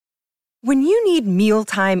When you need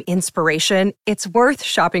mealtime inspiration, it's worth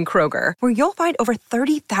shopping Kroger, where you'll find over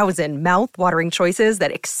 30,000 mouth-watering choices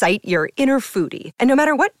that excite your inner foodie. And no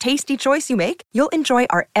matter what tasty choice you make, you'll enjoy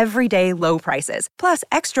our everyday low prices, plus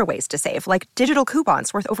extra ways to save, like digital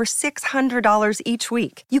coupons worth over $600 each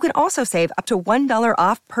week. You can also save up to $1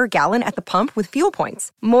 off per gallon at the pump with fuel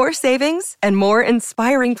points. More savings and more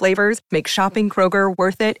inspiring flavors make shopping Kroger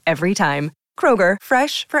worth it every time. Kroger,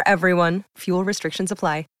 fresh for everyone. Fuel restrictions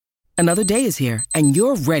apply. Another day is here, and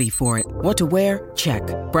you're ready for it. What to wear? Check.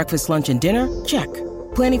 Breakfast, lunch, and dinner? Check.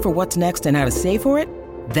 Planning for what's next and how to save for it?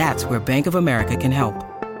 That's where Bank of America can help.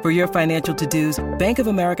 For your financial to-dos, Bank of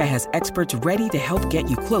America has experts ready to help get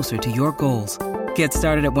you closer to your goals. Get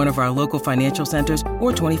started at one of our local financial centers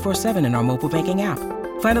or 24/7 in our mobile banking app.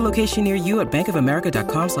 Find a location near you at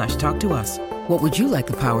bankofamerica.com/talktous. What would you like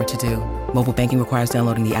the power to do? Mobile banking requires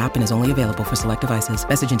downloading the app and is only available for select devices.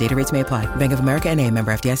 Message and data rates may apply. Bank of America N.A.,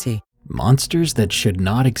 member FDIC. Monsters that should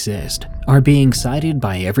not exist are being sighted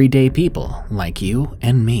by everyday people like you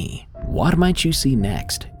and me. What might you see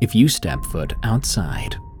next if you step foot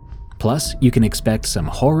outside? Plus, you can expect some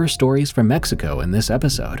horror stories from Mexico in this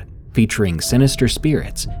episode, featuring sinister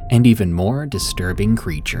spirits and even more disturbing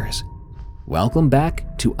creatures. Welcome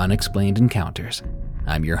back to Unexplained Encounters.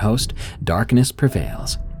 I'm your host, Darkness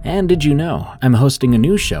Prevails. And did you know I'm hosting a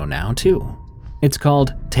new show now too? It's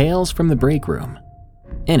called Tales from the Break Room.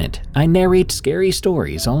 In it, I narrate scary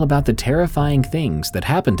stories all about the terrifying things that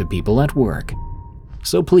happen to people at work.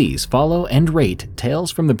 So please follow and rate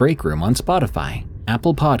Tales from the Break Room on Spotify,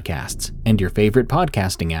 Apple Podcasts, and your favorite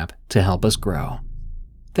podcasting app to help us grow.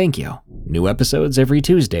 Thank you. New episodes every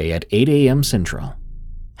Tuesday at 8 a.m. Central.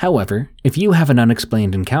 However, if you have an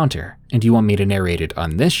unexplained encounter and you want me to narrate it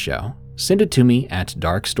on this show, send it to me at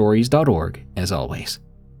darkstories.org as always.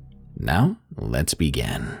 Now, let's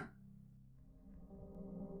begin.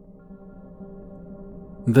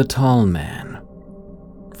 The Tall Man.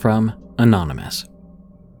 From Anonymous.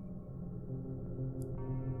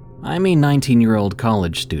 I'm a 19-year-old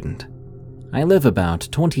college student. I live about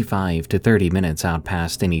 25 to 30 minutes out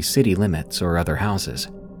past any city limits or other houses.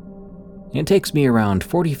 It takes me around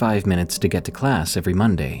 45 minutes to get to class every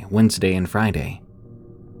Monday, Wednesday, and Friday.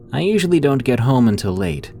 I usually don't get home until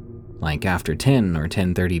late, like after 10 or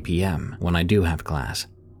 10:30 p.m. when I do have class.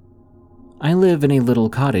 I live in a little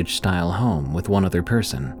cottage-style home with one other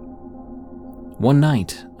person. One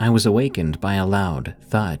night, I was awakened by a loud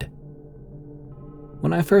thud.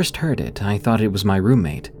 When I first heard it, I thought it was my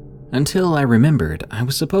roommate, until I remembered I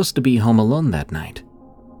was supposed to be home alone that night.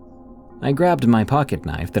 I grabbed my pocket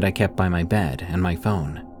knife that I kept by my bed and my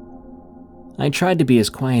phone. I tried to be as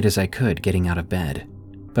quiet as I could getting out of bed,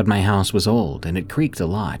 but my house was old and it creaked a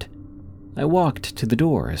lot. I walked to the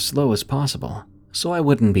door as slow as possible, so I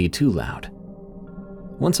wouldn't be too loud.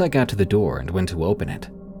 Once I got to the door and went to open it,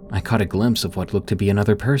 I caught a glimpse of what looked to be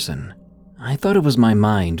another person. I thought it was my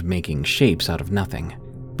mind making shapes out of nothing,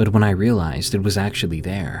 but when I realized it was actually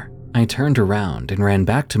there, I turned around and ran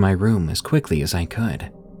back to my room as quickly as I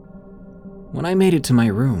could. When I made it to my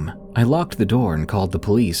room, I locked the door and called the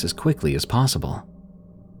police as quickly as possible.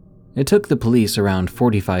 It took the police around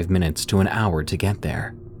 45 minutes to an hour to get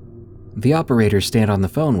there. The operator stayed on the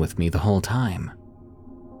phone with me the whole time.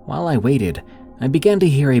 While I waited, I began to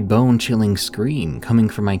hear a bone-chilling scream coming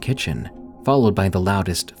from my kitchen, followed by the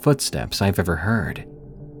loudest footsteps I've ever heard.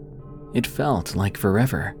 It felt like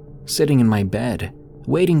forever, sitting in my bed,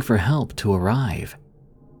 waiting for help to arrive.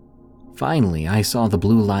 Finally, I saw the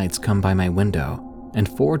blue lights come by my window and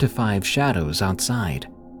 4 to 5 shadows outside.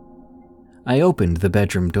 I opened the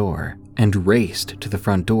bedroom door and raced to the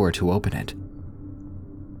front door to open it.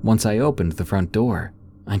 Once I opened the front door,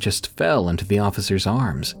 I just fell into the officer's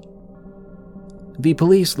arms. The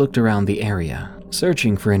police looked around the area,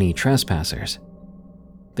 searching for any trespassers.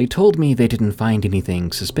 They told me they didn't find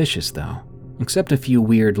anything suspicious though, except a few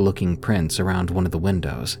weird-looking prints around one of the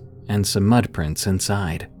windows and some mud prints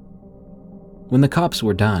inside. When the cops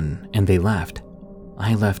were done and they left,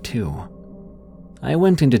 I left too. I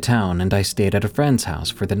went into town and I stayed at a friend's house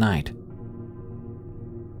for the night.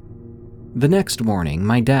 The next morning,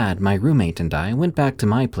 my dad, my roommate, and I went back to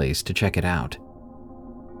my place to check it out.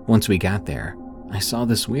 Once we got there, I saw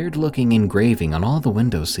this weird-looking engraving on all the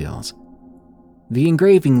window sills. The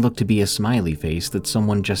engraving looked to be a smiley face that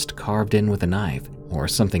someone just carved in with a knife, or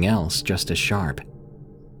something else just as sharp.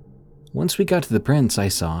 Once we got to the prints I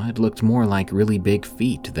saw, it looked more like really big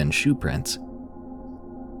feet than shoe prints.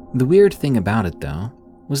 The weird thing about it, though,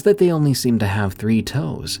 was that they only seemed to have 3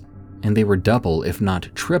 toes, and they were double if not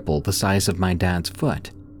triple the size of my dad's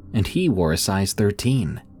foot, and he wore a size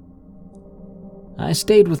 13. I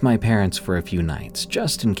stayed with my parents for a few nights,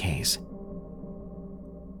 just in case,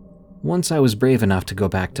 Once I was brave enough to go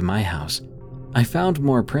back to my house, I found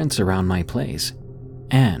more prints around my place,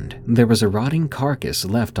 and there was a rotting carcass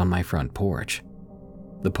left on my front porch.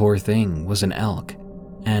 The poor thing was an elk,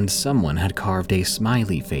 and someone had carved a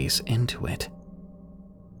smiley face into it.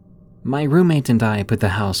 My roommate and I put the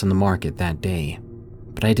house on the market that day,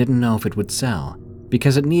 but I didn't know if it would sell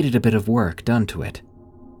because it needed a bit of work done to it.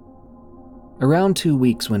 Around 2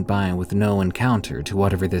 weeks went by with no encounter to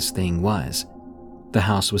whatever this thing was. The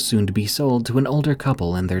house was soon to be sold to an older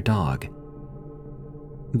couple and their dog.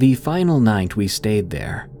 The final night we stayed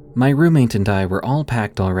there, my roommate and I were all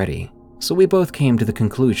packed already, so we both came to the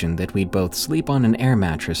conclusion that we'd both sleep on an air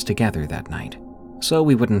mattress together that night, so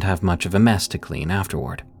we wouldn't have much of a mess to clean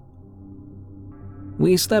afterward.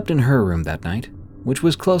 We slept in her room that night, which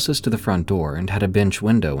was closest to the front door and had a bench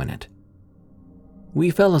window in it. We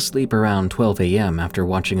fell asleep around 12 a.m. after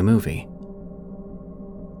watching a movie.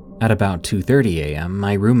 At about 2:30 a.m.,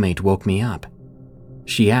 my roommate woke me up.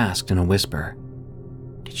 She asked in a whisper,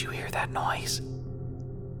 "Did you hear that noise?"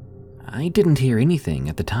 I didn't hear anything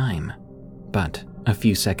at the time, but a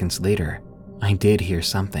few seconds later, I did hear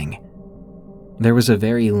something. There was a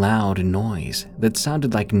very loud noise that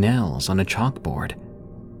sounded like nails on a chalkboard.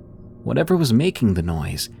 Whatever was making the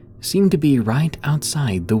noise seemed to be right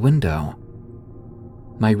outside the window.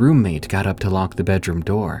 My roommate got up to lock the bedroom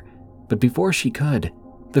door, but before she could,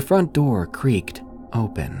 the front door creaked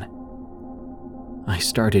open. I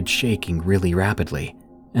started shaking really rapidly,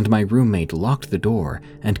 and my roommate locked the door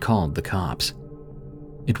and called the cops.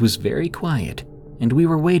 It was very quiet, and we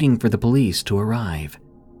were waiting for the police to arrive.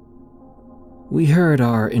 We heard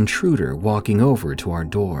our intruder walking over to our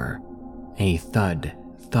door. A thud,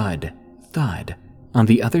 thud, thud on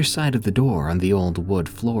the other side of the door on the old wood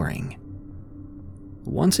flooring.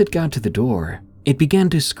 Once it got to the door, it began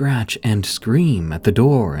to scratch and scream at the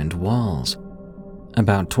door and walls.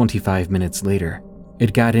 About 25 minutes later,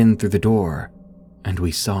 it got in through the door, and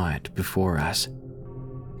we saw it before us.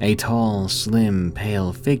 A tall, slim,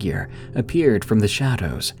 pale figure appeared from the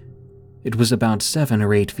shadows. It was about 7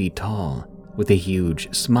 or 8 feet tall, with a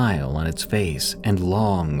huge smile on its face and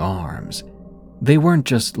long arms. They weren't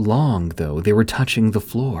just long, though, they were touching the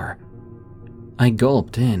floor. I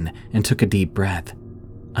gulped in and took a deep breath.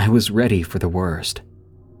 I was ready for the worst.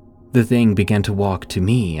 The thing began to walk to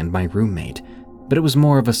me and my roommate, but it was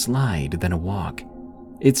more of a slide than a walk.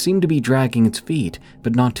 It seemed to be dragging its feet,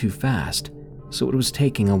 but not too fast, so it was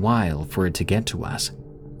taking a while for it to get to us.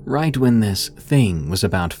 Right when this thing was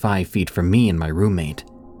about 5 feet from me and my roommate,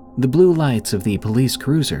 the blue lights of the police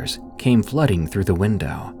cruisers came flooding through the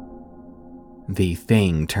window. The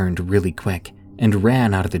thing turned really quick and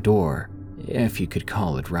ran out of the door, if you could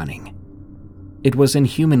call it running. It was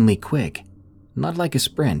inhumanly quick, not like a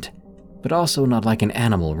sprint, but also not like an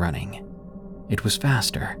animal running. It was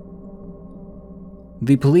faster.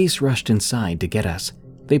 The police rushed inside to get us.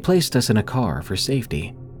 They placed us in a car for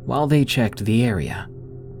safety while they checked the area.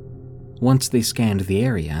 Once they scanned the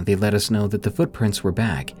area, they let us know that the footprints were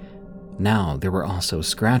back. Now there were also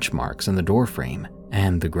scratch marks on the doorframe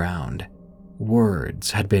and the ground.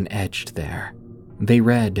 Words had been etched there. They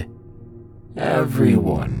read,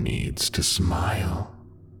 "Everyone needs to smile."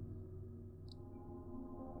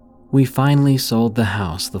 We finally sold the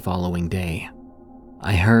house the following day.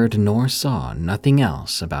 I heard nor saw nothing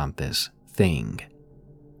else about this thing.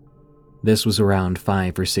 This was around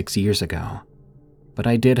 5 or 6 years ago, but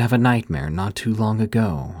I did have a nightmare not too long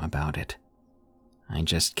ago about it. I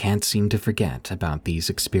just can't seem to forget about these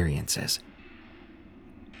experiences.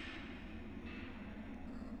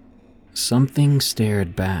 Something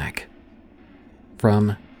stared back.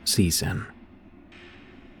 From Season.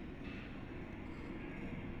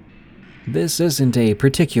 This isn't a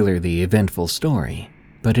particularly eventful story,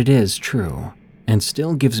 but it is true, and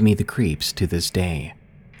still gives me the creeps to this day.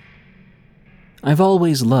 I've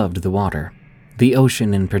always loved the water, the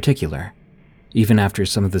ocean in particular. Even after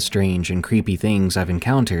some of the strange and creepy things I've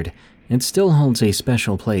encountered, it still holds a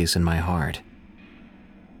special place in my heart.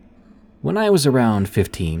 When I was around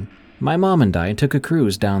 15, my mom and I took a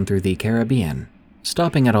cruise down through the Caribbean,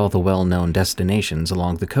 stopping at all the well-known destinations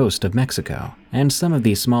along the coast of Mexico and some of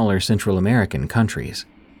the smaller Central American countries.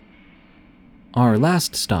 Our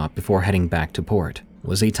last stop before heading back to port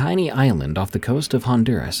was a tiny island off the coast of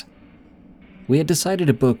Honduras. We had decided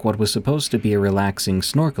to book what was supposed to be a relaxing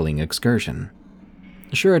snorkeling excursion.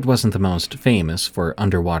 Sure, it wasn't the most famous for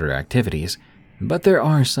underwater activities, but there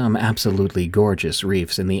are some absolutely gorgeous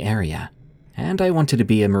reefs in the area, and I wanted to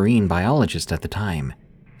be a marine biologist at the time,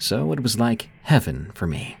 so it was like heaven for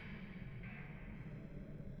me.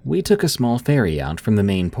 We took a small ferry out from the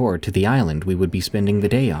main port to the island we would be spending the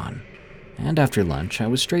day on, and after lunch I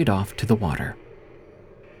was straight off to the water.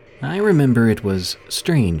 I remember it was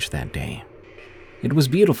strange that day. It was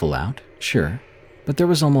beautiful out, sure, but there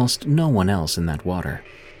was almost no one else in that water.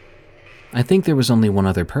 I think there was only one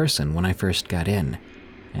other person when I first got in,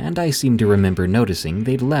 and I seem to remember noticing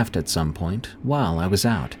they'd left at some point while I was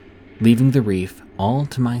out, leaving the reef all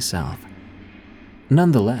to myself.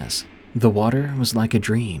 Nonetheless, the water was like a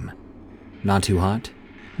dream. Not too hot,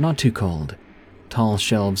 not too cold, tall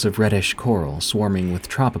shelves of reddish coral swarming with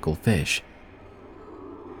tropical fish.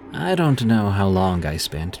 I don't know how long I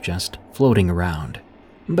spent just floating around,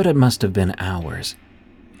 but it must have been hours.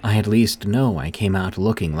 I at least know I came out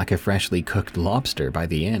looking like a freshly cooked lobster by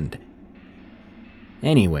the end.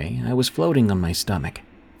 Anyway, I was floating on my stomach,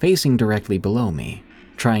 facing directly below me,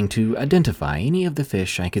 trying to identify any of the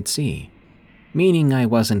fish I could see, meaning I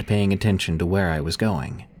wasn't paying attention to where I was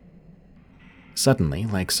going. Suddenly,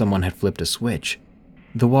 like someone had flipped a switch,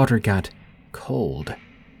 the water got cold,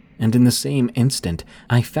 and in the same instant,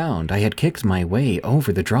 I found I had kicked my way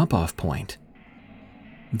over the drop-off point.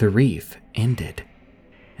 The reef ended,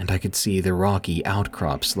 and I could see the rocky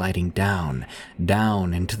outcrop sliding down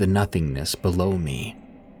into the nothingness below me.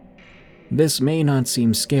 This may not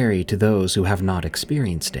seem scary to those who have not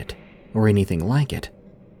experienced it, or anything like it,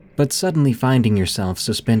 but suddenly finding yourself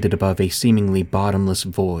suspended above a seemingly bottomless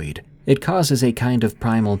void, it causes a kind of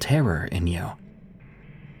primal terror in you.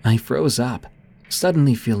 I froze up,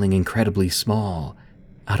 suddenly feeling incredibly small,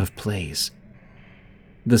 out of place.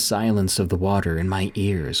 The silence of the water in my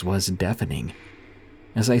ears was deafening.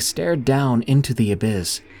 As I stared down into the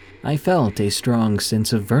abyss, I felt a strong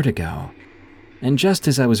sense of vertigo. And just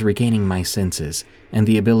as I was regaining my senses and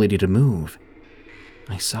the ability to move,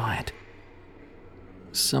 I saw it.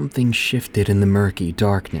 Something shifted in the murky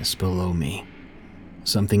darkness below me.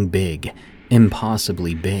 Something big,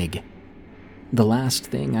 impossibly big. The last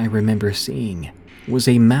thing I remember seeing was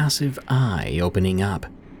a massive eye opening up,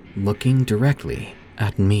 looking directly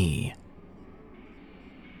at me.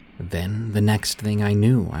 Then, the next thing I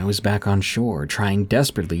knew, I was back on shore trying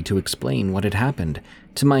desperately to explain what had happened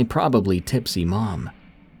to my probably tipsy mom.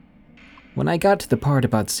 When I got to the part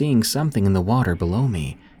about seeing something in the water below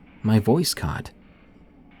me, my voice caught.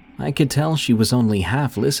 I could tell she was only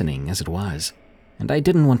half listening as it was, and I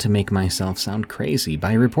didn't want to make myself sound crazy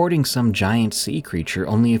by reporting some giant sea creature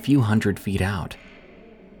only a few hundred feet out.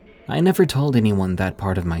 I never told anyone that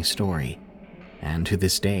part of my story, and to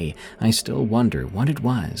this day, I still wonder what it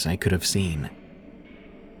was I could have seen.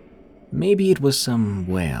 Maybe it was some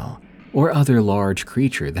whale or other large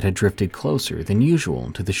creature that had drifted closer than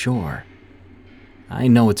usual to the shore. I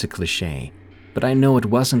know it's a cliché, but I know it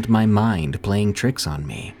wasn't my mind playing tricks on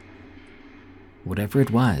me. Whatever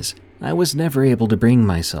it was, I was never able to bring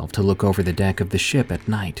myself to look over the deck of the ship at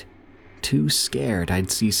night, too scared I'd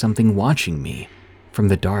see something watching me from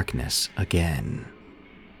the darkness again.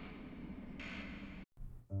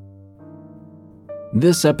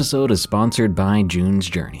 This episode is sponsored by June's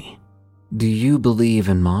Journey. Do you believe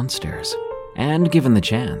in monsters? And given the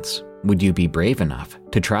chance, would you be brave enough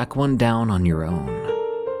to track one down on your own?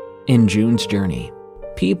 In June's Journey,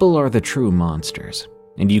 people are the true monsters,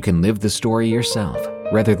 and you can live the story yourself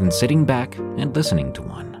rather than sitting back and listening to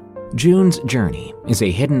one. June's Journey is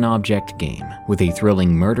a hidden object game with a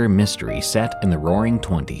thrilling murder mystery set in the Roaring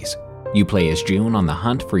 '20s. You play as June on the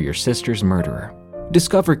hunt for your sister's murderer.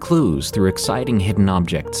 Discover clues through exciting hidden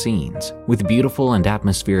object scenes with beautiful and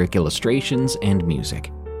atmospheric illustrations and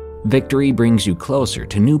music. Victory brings you closer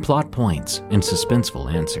to new plot points and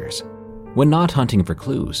suspenseful answers. When not hunting for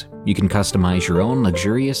clues, you can customize your own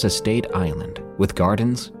luxurious estate island with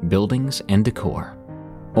gardens, buildings, and decor.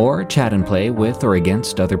 Or chat and play with or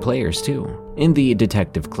against other players too, in the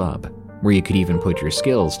Detective Club, where you could even put your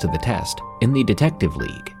skills to the test in the Detective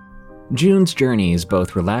League. June's Journey is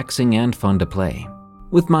both relaxing and fun to play.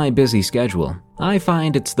 With my busy schedule, I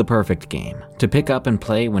find it's the perfect game to pick up and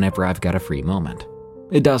play whenever I've got a free moment.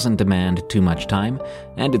 It doesn't demand too much time,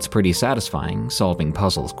 and it's pretty satisfying solving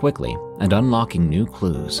puzzles quickly and unlocking new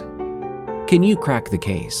clues. Can you crack the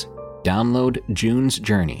case? Download June's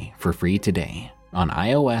Journey for free today on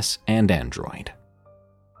iOS and Android.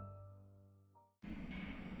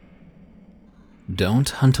 Don't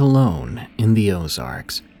hunt alone in the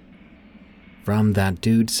Ozarks. From That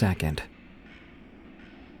Dude Second.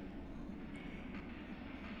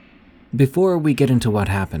 Before we get into what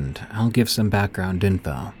happened, I'll give some background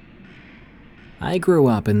info. I grew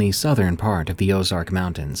up in the southern part of the Ozark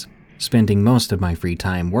Mountains, spending most of my free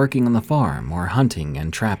time working on the farm or hunting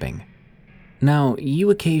and trapping. Now,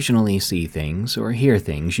 you occasionally see things or hear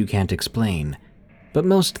things you can't explain, but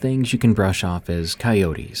most things you can brush off as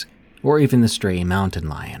coyotes or even the stray mountain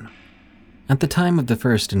lion. At the time of the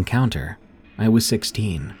first encounter, I was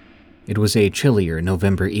 16. It was a chillier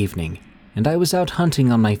November evening, and I was out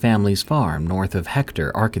hunting on my family's farm north of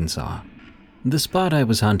Hector, Arkansas. The spot I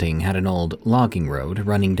was hunting had an old logging road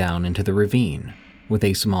running down into the ravine, with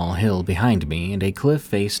a small hill behind me and a cliff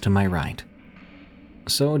face to my right.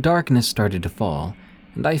 So darkness started to fall,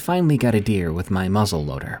 and I finally got a deer with my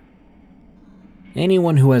muzzleloader.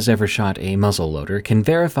 Anyone who has ever shot a muzzleloader can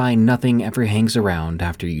verify nothing ever hangs around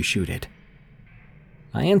after you shoot it.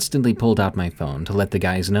 I instantly pulled out my phone to let the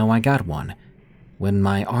guys know I got one, when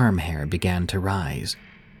my arm hair began to rise.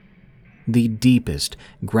 The deepest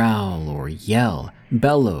growl or yell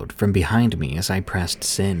bellowed from behind me as I pressed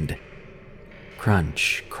send.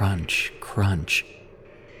 Crunch, crunch, crunch.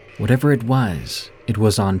 Whatever it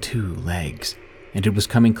was on 2 legs, and it was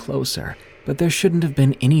coming closer, but there shouldn't have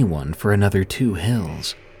been anyone for another 2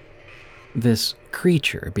 hills. This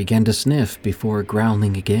creature began to sniff before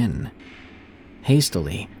growling again.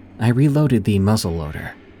 Hastily, I reloaded the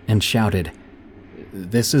muzzleloader and shouted,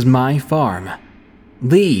 "This is my farm.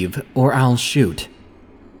 Leave or I'll shoot."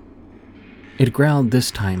 It growled this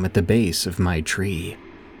time at the base of my tree.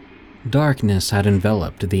 Darkness had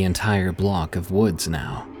enveloped the entire block of woods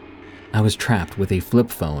now. I was trapped with a flip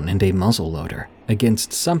phone and a muzzleloader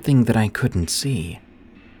against something that I couldn't see.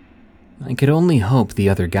 I could only hope the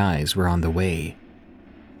other guys were on the way.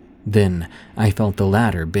 Then I felt the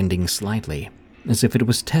ladder bending slightly, as if it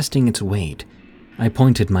was testing its weight. I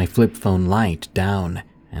pointed my flip phone light down,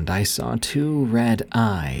 and I saw 2 red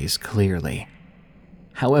eyes clearly.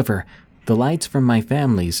 However, the lights from my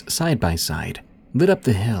family's side-by-side lit up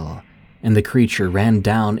the hill, and the creature ran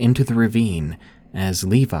down into the ravine as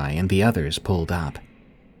Levi and the others pulled up.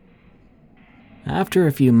 After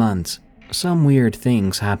a few months, some weird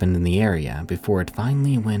things happened in the area before it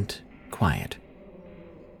finally went quiet.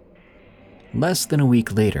 Less than a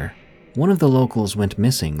week later, one of the locals went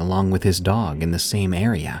missing along with his dog in the same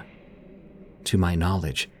area. To my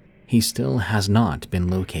knowledge, he still has not been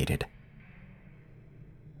located.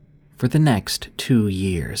 For the next 2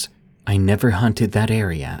 years, I never hunted that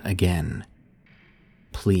area again.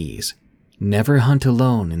 Please, never hunt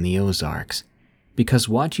alone in the Ozarks, because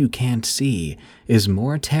what you can't see is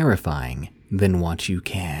more terrifying than what you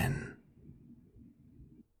can.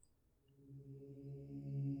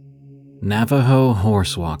 Navajo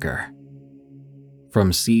Horsewalker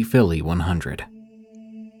from Sea Philly 100.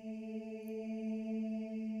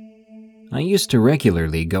 I used to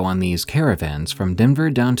regularly go on these caravans from Denver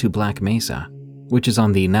down to Black Mesa, which is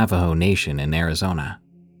on the Navajo Nation in Arizona.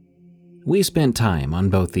 We spent time on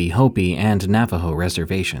both the Hopi and Navajo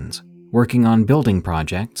reservations, working on building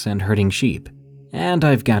projects and herding sheep. And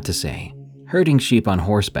I've got to say, herding sheep on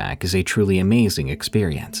horseback is a truly amazing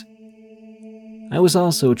experience. I was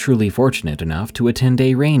also truly fortunate enough to attend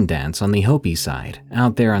a rain dance on the Hopi side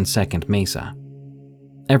out there on Second Mesa.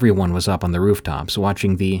 Everyone was up on the rooftops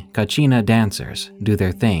watching the Kachina dancers do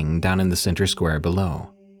their thing down in the center square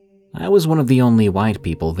below. I was one of the only white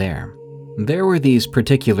people there. There were these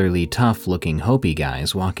particularly tough-looking Hopi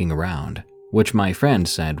guys walking around, which my friend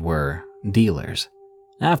said were dealers.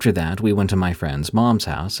 After that, we went to my friend's mom's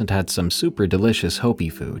house and had some super delicious Hopi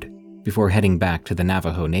food before heading back to the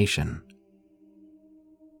Navajo Nation.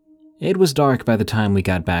 It was dark by the time we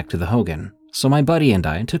got back to the Hogan, so my buddy and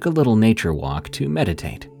I took a little nature walk to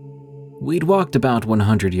meditate. We'd walked about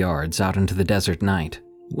 100 yards out into the desert night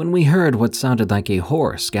when we heard what sounded like a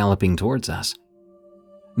horse galloping towards us.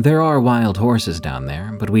 There are wild horses down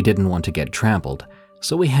there, but we didn't want to get trampled,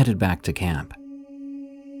 so we headed back to camp.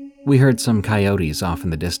 We heard some coyotes off in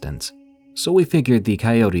the distance, so we figured the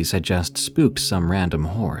coyotes had just spooked some random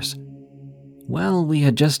horse. Well, we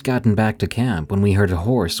had just gotten back to camp when we heard a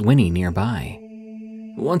horse whinny nearby.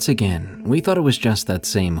 Once again, we thought it was just that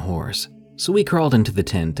same horse, so we crawled into the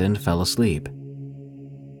tent and fell asleep.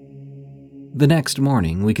 The next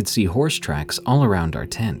morning, we could see horse tracks all around our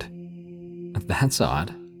tent. "That's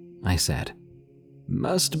odd," I said.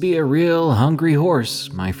 "Must be a real hungry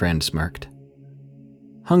horse," my friend smirked.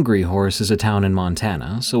 Hungry Horse is a town in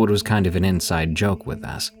Montana, so it was kind of an inside joke with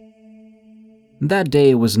us. That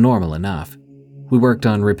day was normal enough. We worked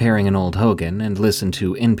on repairing an old Hogan and listened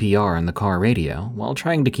to NPR on the car radio while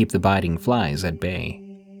trying to keep the biting flies at bay.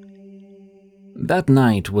 That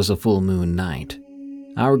night was a full moon night.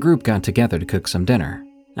 Our group got together to cook some dinner,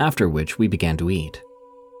 after which we began to eat.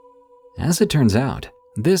 As it turns out,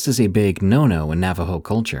 this is a big no-no in Navajo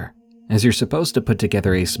culture, as you're supposed to put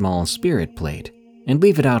together a small spirit plate and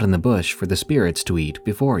leave it out in the bush for the spirits to eat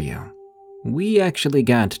before you. We actually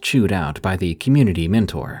got chewed out by the community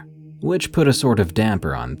mentor, which put a sort of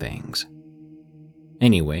damper on things.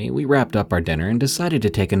 Anyway, we wrapped up our dinner and decided to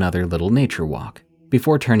take another little nature walk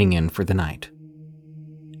before turning in for the night.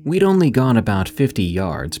 We'd only gone about 50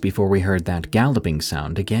 yards before we heard that galloping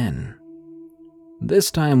sound again. This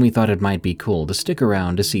time we thought it might be cool to stick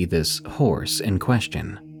around to see this horse in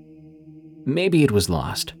question. Maybe it was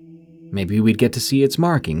lost. Maybe we'd get to see its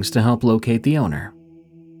markings to help locate the owner.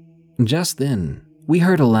 Just then, we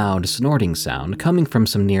heard a loud snorting sound coming from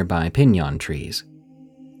some nearby piñon trees.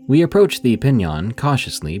 We approached the piñon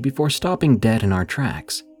cautiously before stopping dead in our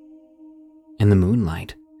tracks. In the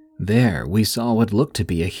moonlight, there we saw what looked to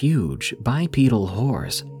be a huge bipedal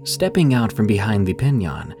horse stepping out from behind the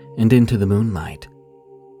piñon and into the moonlight.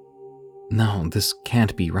 No, this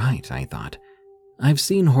can't be right, I thought. I've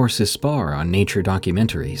seen horses spar on nature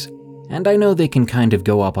documentaries, and I know they can kind of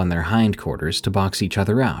go up on their hindquarters to box each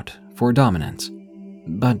other out for dominance.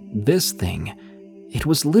 But this thing, it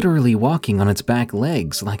was literally walking on its back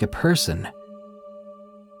legs like a person.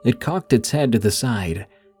 It cocked its head to the side,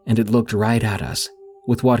 and it looked right at us,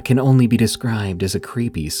 with what can only be described as a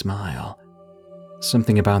creepy smile.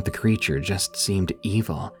 Something about the creature just seemed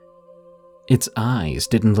evil. Its eyes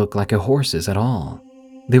didn't look like a horse's at all.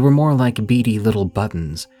 They were more like beady little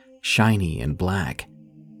buttons, shiny and black.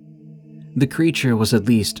 The creature was at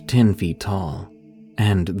least 10 feet tall,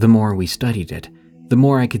 and the more we studied it, the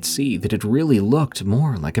more I could see that it really looked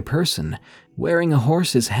more like a person wearing a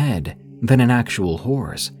horse's head than an actual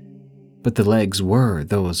horse. But the legs were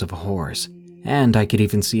those of a horse, and I could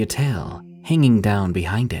even see a tail hanging down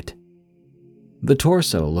behind it. The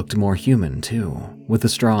torso looked more human too, with a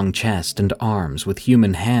strong chest and arms with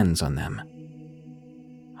human hands on them.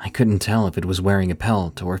 I couldn't tell if it was wearing a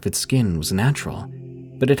pelt or if its skin was natural,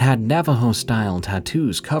 but it had Navajo-style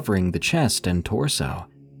tattoos covering the chest and torso.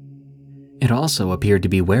 It also appeared to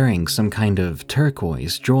be wearing some kind of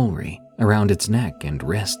turquoise jewelry around its neck and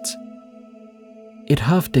wrists. It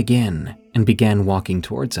huffed again and began walking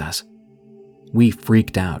towards us. We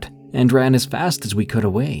freaked out and ran as fast as we could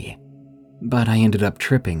away, but I ended up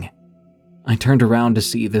tripping. I turned around to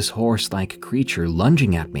see this horse-like creature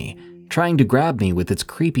lunging at me, trying to grab me with its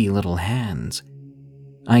creepy little hands.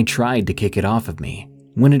 I tried to kick it off of me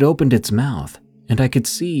when it opened its mouth, and I could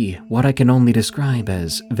see what I can only describe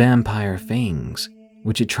as vampire fangs,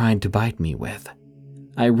 which it tried to bite me with.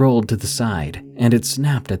 I rolled to the side, and it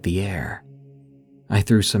snapped at the air. I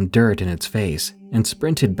threw some dirt in its face and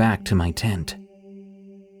sprinted back to my tent.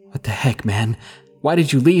 "What the heck, man? Why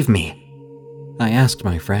did you leave me?" I asked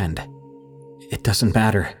my friend. "It doesn't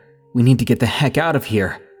matter. We need to get the heck out of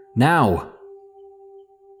here. Now!"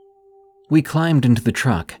 We climbed into the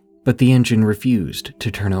truck, but the engine refused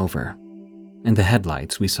to turn over. In the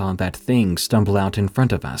headlights, we saw that thing stumble out in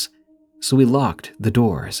front of us, so we locked the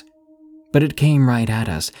doors. But it came right at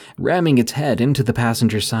us, ramming its head into the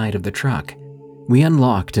passenger side of the truck. We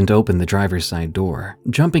unlocked and opened the driver's side door,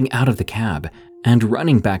 jumping out of the cab and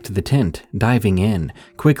running back to the tent, diving in,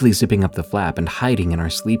 quickly zipping up the flap and hiding in our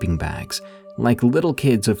sleeping bags, like little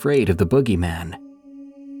kids afraid of the boogeyman.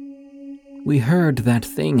 We heard that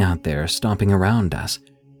thing out there stomping around us,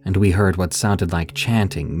 and we heard what sounded like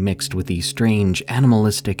chanting mixed with these strange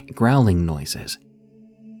animalistic growling noises.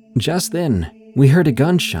 Just then, we heard a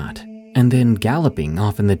gunshot, and then galloping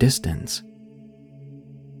off in the distance.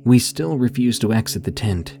 We still refused to exit the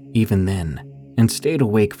tent, even then, and stayed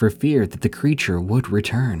awake for fear that the creature would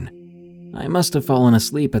return. I must have fallen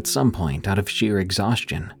asleep at some point out of sheer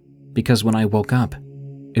exhaustion, because when I woke up,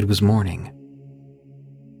 it was morning.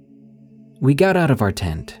 We got out of our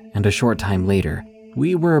tent, and a short time later,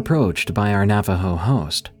 we were approached by our Navajo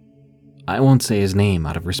host. I won't say his name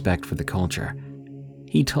out of respect for the culture.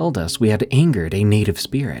 He told us we had angered a native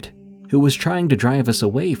spirit who was trying to drive us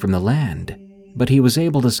away from the land, but he was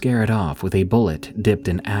able to scare it off with a bullet dipped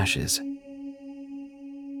in ashes.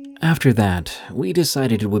 After that, we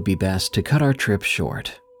decided it would be best to cut our trip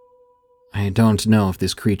short. I don't know if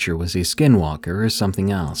this creature was a skinwalker or something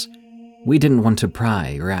else. We didn't want to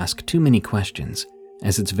pry or ask too many questions,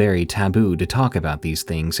 as it's very taboo to talk about these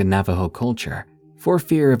things in Navajo culture for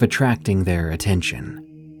fear of attracting their attention.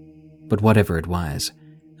 But whatever it was,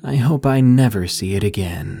 I hope I never see it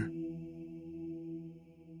again.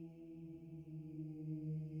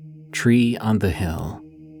 Tree on the Hill.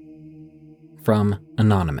 From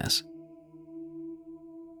Anonymous.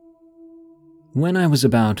 When I was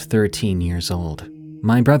about 13 years old,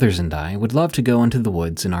 my brothers and I would love to go into the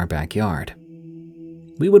woods in our backyard.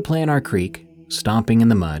 We would play in our creek, stomping in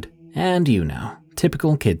the mud, and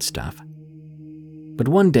typical kid stuff. But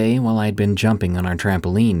one day, while I'd been jumping on our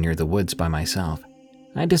trampoline near the woods by myself,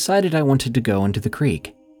 I decided I wanted to go into the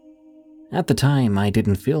creek. At the time, I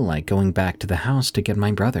didn't feel like going back to the house to get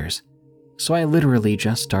my brothers, so I literally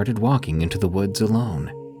just started walking into the woods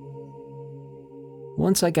alone.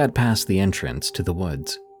 Once I got past the entrance to the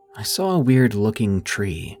woods, I saw a weird-looking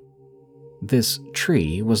tree. This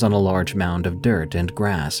tree was on a large mound of dirt and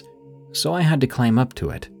grass, so I had to climb up to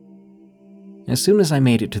it. As soon as I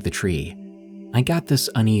made it to the tree, I got this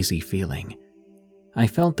uneasy feeling. I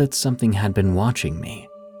felt that something had been watching me.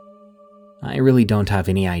 I really don't have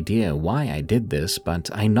any idea why I did this, but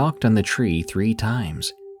I knocked on the tree 3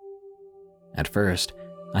 times. At first,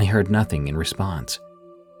 I heard nothing in response.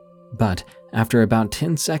 But after about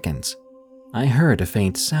 10 seconds, I heard a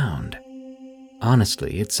faint sound.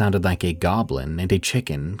 Honestly, it sounded like a goblin and a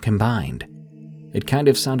chicken combined. It kind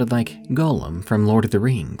of sounded like Gollum from Lord of the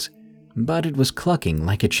Rings, but it was clucking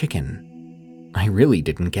like a chicken. I really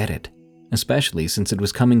didn't get it, especially since it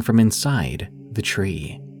was coming from inside the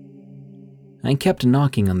tree. I kept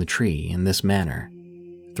knocking on the tree in this manner.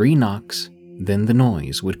 3 knocks, then the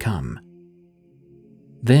noise would come.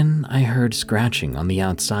 Then I heard scratching on the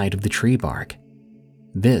outside of the tree bark.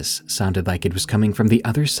 This sounded like it was coming from the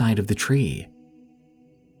other side of the tree.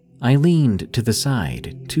 I leaned to the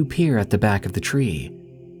side to peer at the back of the tree.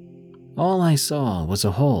 All I saw was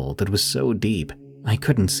a hole that was so deep I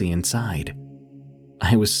couldn't see inside.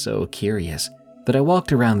 I was so curious that I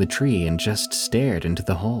walked around the tree and just stared into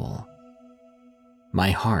the hole.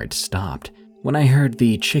 My heart stopped when I heard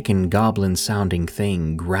the chicken goblin sounding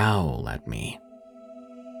thing growl at me.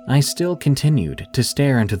 I still continued to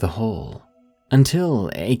stare into the hole until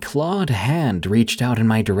a clawed hand reached out in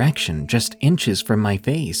my direction just inches from my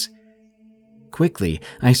face. Quickly,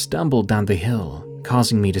 I stumbled down the hill,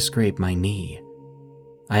 causing me to scrape my knee.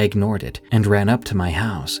 I ignored it and ran up to my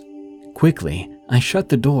house. Quickly, I shut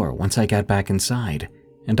the door once I got back inside,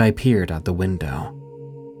 and I peered out the window.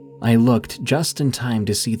 I looked just in time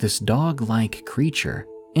to see this dog-like creature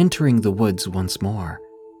entering the woods once more.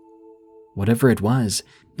 Whatever it was,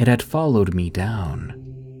 it had followed me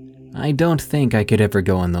down. I don't think I could ever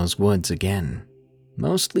go in those woods again,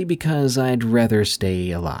 mostly because I'd rather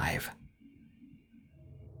stay alive.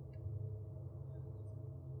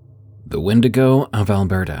 The Wendigo of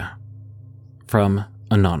Alberta. From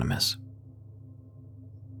Anonymous.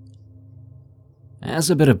 As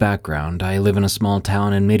a bit of background, I live in a small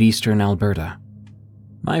town in mid-eastern Alberta.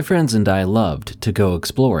 My friends and I loved to go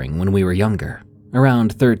exploring when we were younger,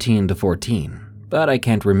 around 13 to 14, but I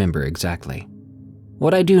can't remember exactly.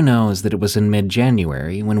 What I do know is that it was in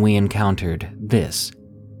mid-January when we encountered this.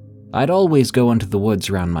 I'd always go into the woods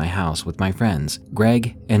around my house with my friends,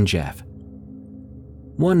 Greg and Jeff.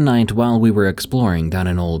 One night while we were exploring down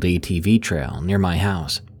an old ATV trail near my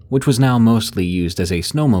house, which was now mostly used as a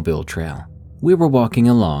snowmobile trail, we were walking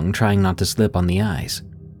along trying not to slip on the ice.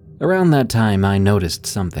 Around that time, I noticed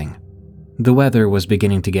something. The weather was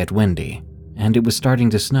beginning to get windy, and it was starting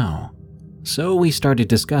to snow. So we started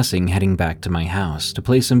discussing heading back to my house to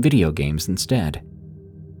play some video games instead.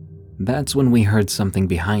 That's when we heard something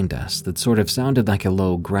behind us that sort of sounded like a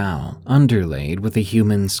low growl, underlaid with a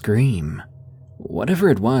human scream. Whatever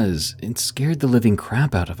it was, it scared the living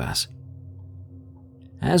crap out of us.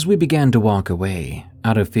 As we began to walk away,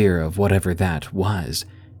 out of fear of whatever that was,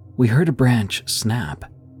 we heard a branch snap.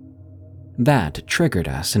 That triggered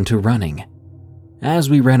us into running.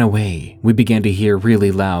 As we ran away, we began to hear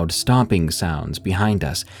really loud stomping sounds behind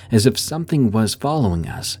us as if something was following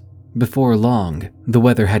us. Before long, the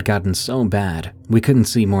weather had gotten so bad we couldn't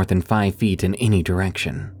see more than 5 feet in any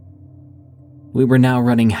direction. We were now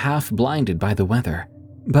running half blinded by the weather,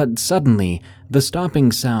 but suddenly the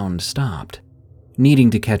stomping sound stopped.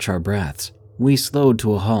 Needing to catch our breaths, we slowed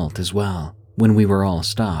to a halt as well. When we were all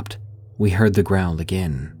stopped, we heard the growl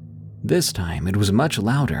again. This time it was much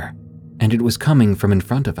louder, and it was coming from in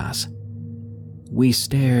front of us. We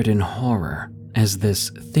stared in horror as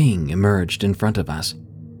this thing emerged in front of us.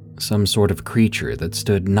 Some sort of creature that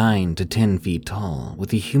stood 9 to 10 feet tall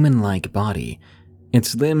with a human-like body.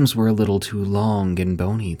 Its limbs were a little too long and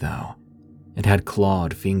bony, though. It had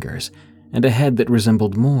clawed fingers and a head that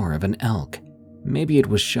resembled more of an elk. Maybe it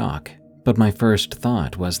was shock, but my first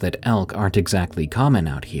thought was that elk aren't exactly common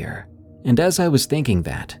out here. And as I was thinking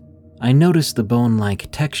that, I noticed the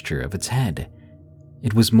bone-like texture of its head.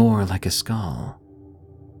 It was more like a skull.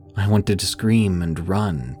 I wanted to scream and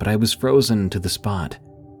run, but I was frozen to the spot.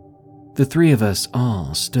 The 3 of us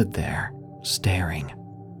all stood there, staring.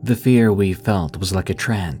 The fear we felt was like a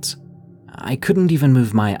trance. I couldn't even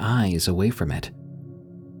move my eyes away from it.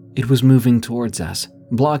 It was moving towards us,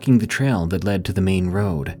 blocking the trail that led to the main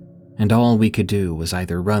road, and all we could do was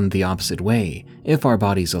either run the opposite way if our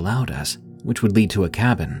bodies allowed us, which would lead to a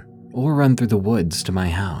cabin, or run through the woods to my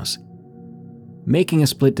house. Making a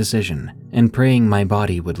split decision and praying my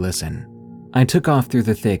body would listen, I took off through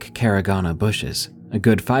the thick caragana bushes, a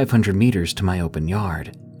good 500 meters to my open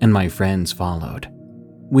yard, and my friends followed.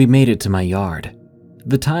 We made it to my yard.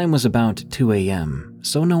 The time was about 2 a.m.,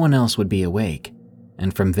 so no one else would be awake,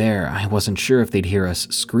 and from there I wasn't sure if they'd hear us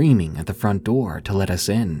screaming at the front door to let us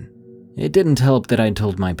in. It didn't help that I'd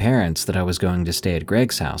told my parents that I was going to stay at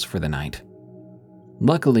Greg's house for the night.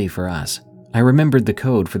 Luckily for us, I remembered the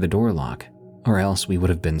code for the door lock, or else we would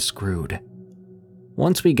have been screwed.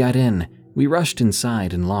 Once we got in, we rushed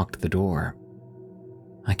inside and locked the door.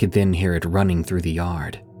 I could then hear it running through the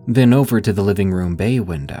yard, then over to the living room bay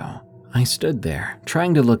window. I stood there,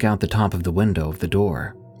 trying to look out the top of the window of the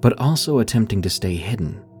door, but also attempting to stay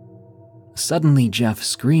hidden. Suddenly, Jeff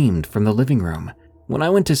screamed from the living room. When I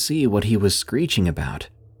went to see what he was screeching about,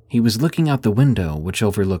 he was looking out the window which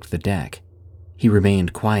overlooked the deck. He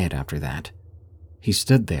remained quiet after that. He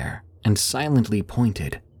stood there and silently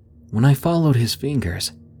pointed. When I followed his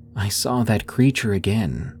fingers, I saw that creature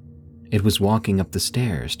again. It was walking up the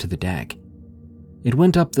stairs to the deck. It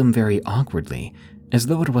went up them very awkwardly, as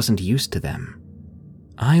though it wasn't used to them.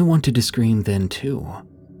 I wanted to scream then too,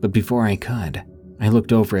 but before I could, I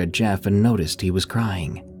looked over at Jeff and noticed he was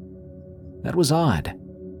crying. That was odd.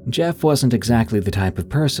 Jeff wasn't exactly the type of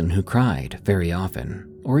person who cried very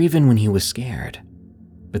often, or even when he was scared.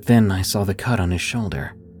 But then I saw the cut on his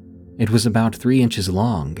shoulder. It was about 3 inches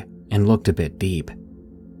long and looked a bit deep.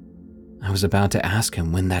 I was about to ask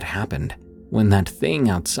him when that happened, when that thing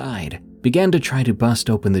outside began to try to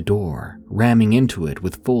bust open the door, ramming into it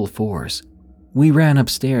with full force. We ran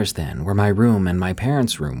upstairs then, where my room and my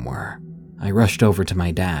parents' room were. I rushed over to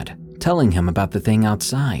my dad, telling him about the thing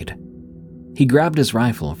outside. He grabbed his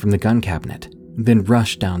rifle from the gun cabinet, then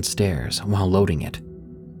rushed downstairs while loading it.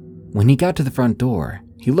 When he got to the front door,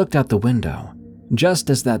 he looked out the window,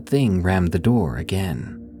 just as that thing rammed the door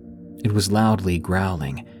again. It was loudly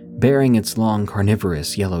growling, baring its long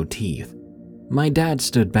carnivorous yellow teeth. My dad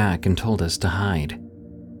stood back and told us to hide.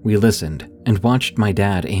 We listened and watched my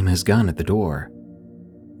dad aim his gun at the door.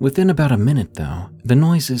 Within about a minute, though, the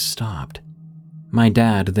noises stopped. My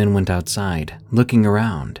dad then went outside, looking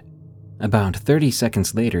around. About 30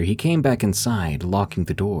 seconds later, he came back inside, locking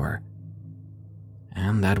the door.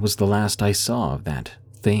 And that was the last I saw of that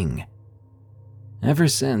thing. Ever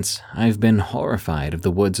since, I've been horrified of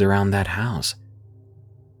the woods around that house.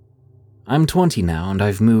 I'm 20 now and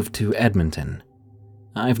I've moved to Edmonton.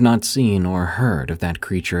 I've not seen or heard of that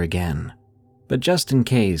creature again. But just in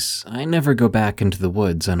case, I never go back into the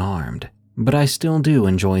woods unarmed. But I still do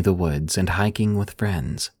enjoy the woods and hiking with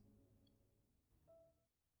friends.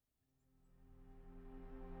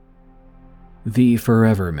 The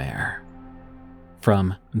Forever Mare.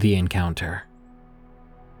 From The Encounter.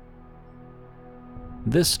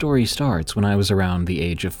 This story starts when I was around the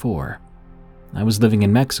age of 4. I was living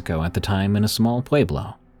in Mexico at the time in a small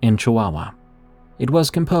pueblo in Chihuahua. It was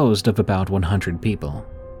composed of about 100 people.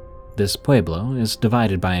 This pueblo is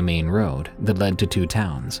divided by a main road that led to 2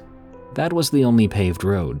 towns. That was the only paved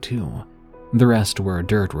road, too. The rest were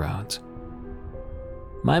dirt roads.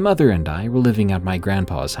 My mother and I were living at my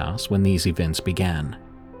grandpa's house when these events began.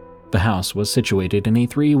 The house was situated in a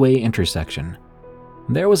 3-way intersection.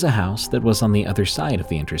 There was a house that was on the other side of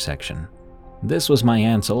the intersection. This was my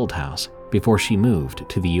aunt's old house before she moved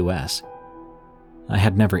to the US. I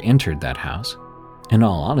had never entered that house. In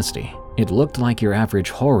all honesty, it looked like your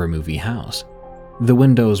average horror movie house. The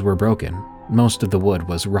windows were broken, most of the wood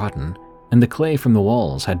was rotten, and the clay from the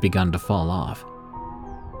walls had begun to fall off.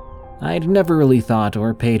 I'd never really thought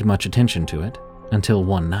or paid much attention to it until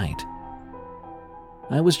one night.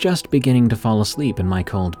 I was just beginning to fall asleep in my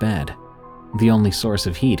cold bed, the only source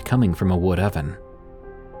of heat coming from a wood oven.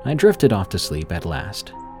 I drifted off to sleep at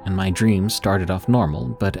last, and my dreams started off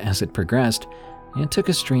normal, but as it progressed, it took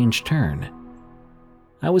a strange turn.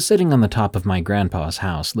 I was sitting on the top of my grandpa's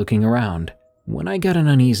house looking around when I got an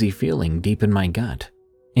uneasy feeling deep in my gut,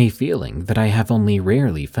 a feeling that I have only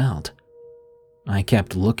rarely felt. I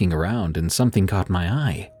kept looking around and something caught my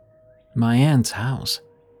eye. My aunt's house.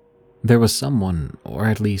 There was someone, or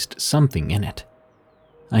at least something in it.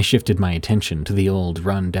 I shifted my attention to the old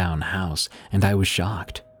run-down house, and I was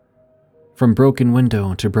shocked. From broken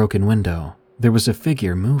window to broken window, there was a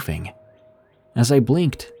figure moving. As I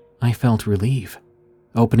blinked, I felt relief.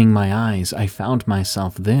 Opening my eyes, I found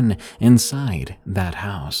myself then inside that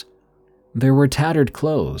house. There were tattered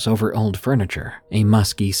clothes over old furniture, a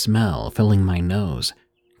musky smell filling my nose,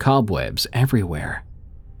 cobwebs everywhere.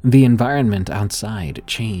 The environment outside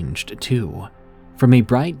changed too, from a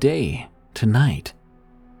bright day to night.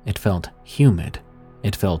 It felt humid,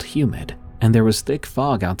 and there was thick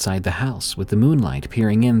fog outside the house with the moonlight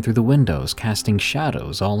peering in through the windows casting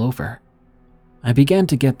shadows all over. I began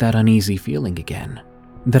to get that uneasy feeling again,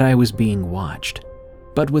 that I was being watched.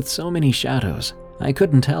 But with so many shadows, I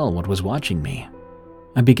couldn't tell what was watching me.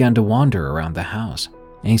 I began to wander around the house.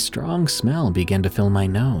 A strong smell began to fill my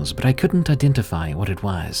nose, but I couldn't identify what it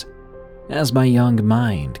was. As my young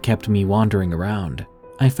mind kept me wandering around,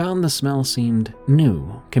 I found the smell seemed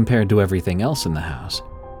new compared to everything else in the house.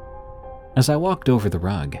 As I walked over the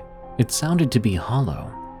rug, it sounded to be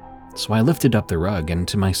hollow, so I lifted up the rug and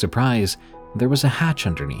to my surprise, there was a hatch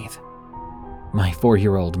underneath. My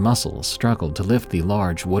 4-year-old muscles struggled to lift the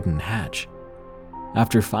large wooden hatch.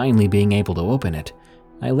 After finally being able to open it,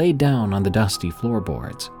 I laid down on the dusty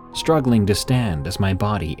floorboards, struggling to stand as my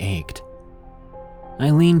body ached.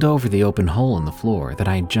 I leaned over the open hole in the floor that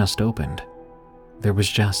I'd just opened. There was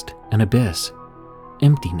just an abyss,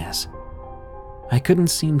 emptiness. I couldn't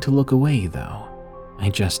seem to look away, though. I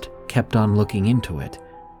just kept on looking into it,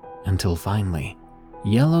 until finally,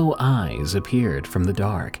 yellow eyes appeared from the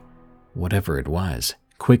dark. Whatever it was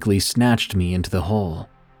quickly snatched me into the hole,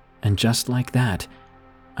 and just like that,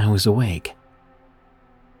 I was awake.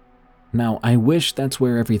 Now, I wish that's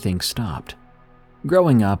where everything stopped.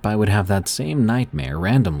 Growing up, I would have that same nightmare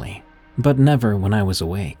randomly, but never when I was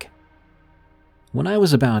awake. When I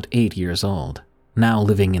was about 8 years old, now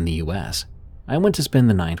living in the US, I went to spend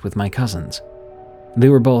the night with my cousins. They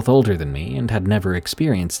were both older than me and had never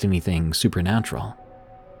experienced anything supernatural.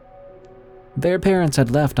 Their parents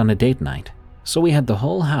had left on a date night, so we had the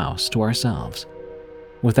whole house to ourselves.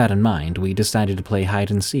 With that in mind, we decided to play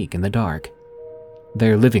hide and seek in the dark.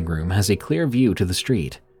 Their living room has a clear view to the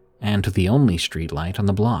street, and to the only street light on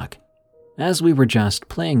the block. As we were just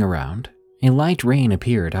playing around, a light rain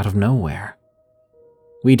appeared out of nowhere.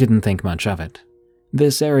 We didn't think much of it.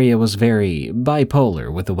 This area was very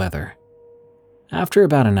bipolar with the weather. After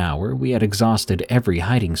about an hour, we had exhausted every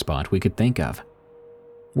hiding spot we could think of.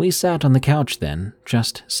 We sat on the couch then,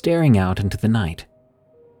 just staring out into the night.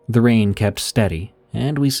 The rain kept steady,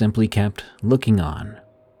 and we simply kept looking on,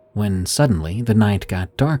 when suddenly the night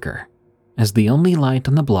got darker, as the only light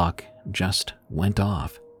on the block just went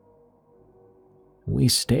off. We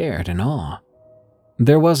stared in awe.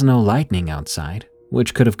 There was no lightning outside,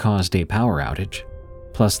 which could have caused a power outage,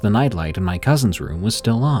 plus the nightlight in my cousin's room was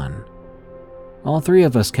still on. All three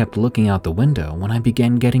of us kept looking out the window when I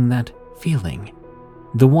began getting that feeling,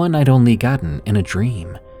 the one I'd only gotten in a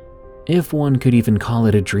dream, if one could even call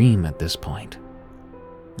it a dream at this point.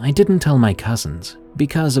 I didn't tell my cousins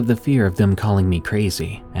because of the fear of them calling me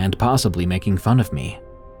crazy and possibly making fun of me.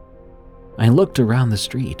 I looked around the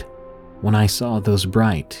street when I saw those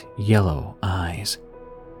bright yellow eyes.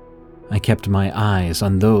 I kept my eyes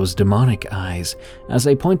on those demonic eyes as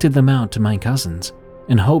I pointed them out to my cousins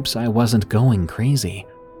in hopes I wasn't going crazy.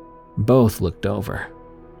 Both looked over.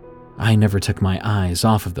 I never took my eyes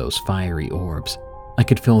off of those fiery orbs. I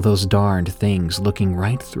could feel those darned things looking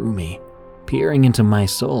right through me, peering into my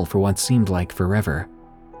soul for what seemed like forever,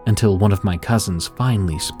 until one of my cousins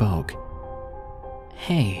finally spoke.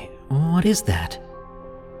 "Hey, what is that?"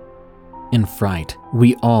 In fright,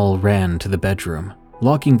 we all ran to the bedroom,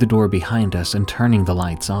 locking the door behind us and turning the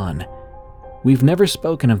lights on. We've never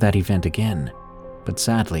spoken of that event again, but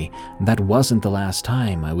sadly, that wasn't the last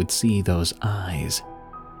time I would see those eyes.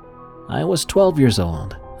 I was 12 years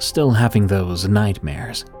old, still having those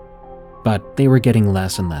nightmares, but they were getting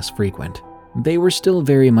less and less frequent. They were still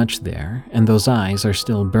very much there, and those eyes are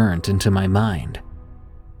still burnt into my mind.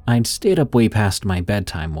 I'd stayed up way past my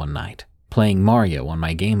bedtime one night, playing Mario on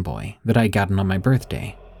my Game Boy that I'd gotten on my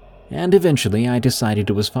birthday, and eventually I decided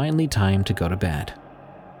it was finally time to go to bed.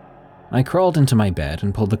 I crawled into my bed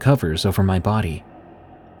and pulled the covers over my body.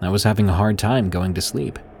 I was having a hard time going to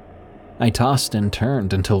sleep. I tossed and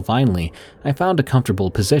turned until finally I found a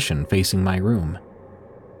comfortable position facing my room.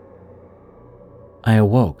 I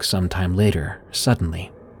awoke sometime later,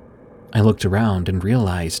 suddenly. I looked around and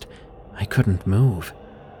realized I couldn't move.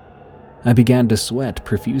 I began to sweat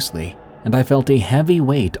profusely, and I felt a heavy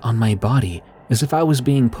weight on my body as if I was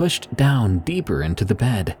being pushed down deeper into the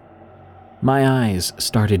bed. My eyes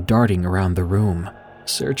started darting around the room,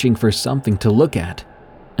 searching for something to look at,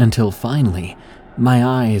 until finally, my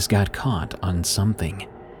eyes got caught on something.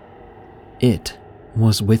 It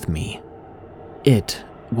was with me. It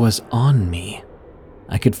was on me.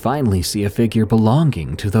 I could finally see a figure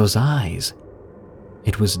belonging to those eyes.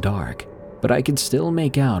 It was dark, but I could still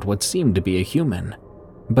make out what seemed to be a human,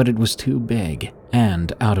 but it was too big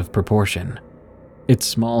and out of proportion. Its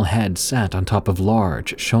small head sat on top of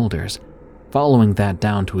large shoulders, following that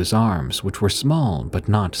down to his arms, which were small but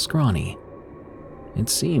not scrawny. It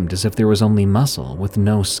seemed as if there was only muscle with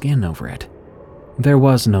no skin over it. There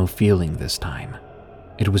was no feeling this time.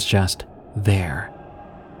 It was just there.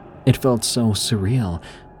 It felt so surreal,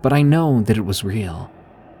 but I know that it was real.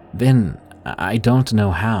 Then, I don't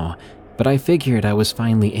know how, but I figured I was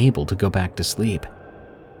finally able to go back to sleep.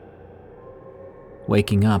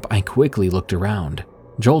 Waking up, I quickly looked around,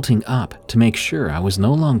 jolting up to make sure I was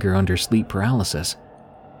no longer under sleep paralysis.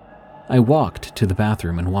 I walked to the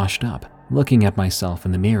bathroom and washed up. Looking at myself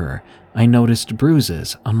in the mirror, I noticed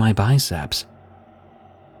bruises on my biceps.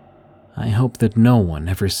 I hope that no one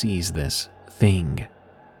ever sees this thing,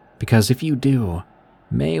 because if you do,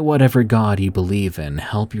 may whatever God you believe in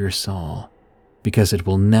help your soul, because it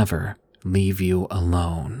will never leave you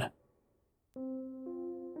alone.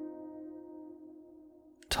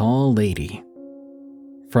 Tall Lady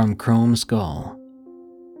from Chrome Skull.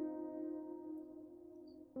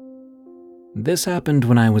 This happened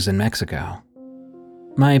when I was in Mexico.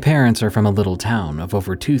 My parents are from a little town of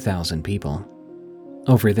over 2,000 people.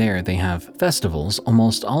 Over there, they have festivals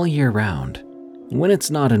almost all year round. When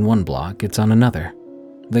it's not in one block, it's on another.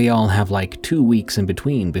 They all have like 2 weeks in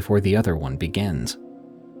between before the other one begins.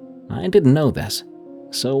 I didn't know this,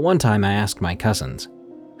 so one time I asked my cousins,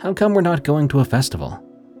 "How come we're not going to a festival?"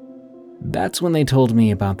 That's when they told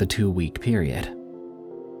me about the 2-week period.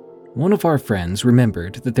 One of our friends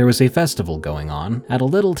remembered that there was a festival going on at a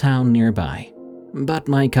little town nearby, but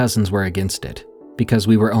my cousins were against it because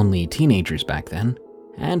we were only teenagers back then,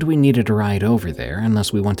 and we needed a ride over there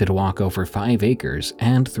unless we wanted to walk over 5 acres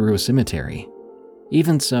and through a cemetery.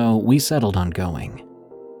 Even so, we settled on going.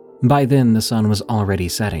 By then, the sun was already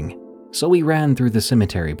setting, so we ran through the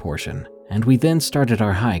cemetery portion, and we then started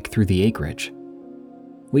our hike through the acreage.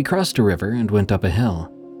 We crossed a river and went up a hill.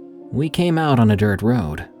 We came out on a dirt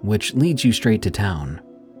road, which leads you straight to town.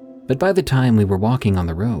 But by the time we were walking on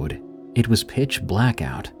the road, it was pitch black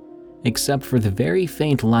out, except for the very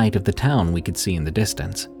faint light of the town we could see in the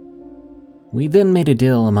distance. We then made a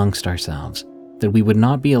deal amongst ourselves that we would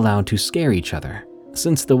not be allowed to scare each other,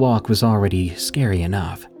 since the walk was already scary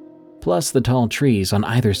enough. Plus, the tall trees on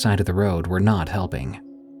either side of the road were not helping.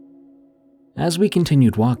 As we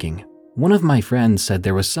continued walking, one of my friends said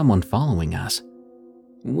there was someone following us.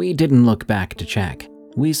 We didn't look back to check.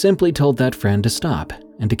 We simply told that friend to stop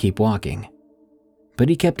and to keep walking. But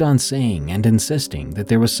he kept on saying and insisting that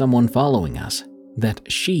there was someone following us, that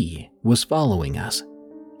she was following us.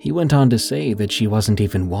 He went on to say that she wasn't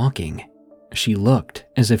even walking. She looked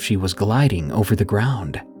as if she was gliding over the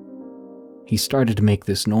ground. He started to make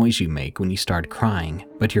this noise you make when you start crying,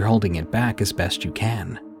 but you're holding it back as best you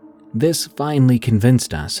can. This finally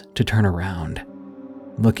convinced us to turn around.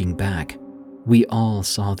 Looking back, we all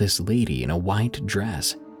saw this lady in a white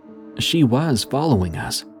dress. She was following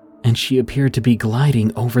us, and she appeared to be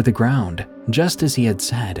gliding over the ground, just as he had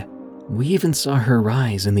said. We even saw her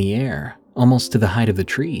rise in the air, almost to the height of the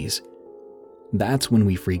trees. That's when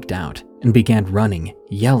we freaked out and began running,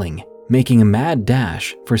 yelling, making a mad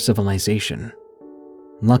dash for civilization.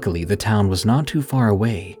 Luckily, the town was not too far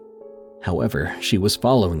away. However, she was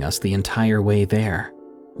following us the entire way there.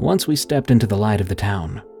 Once we stepped into the light of the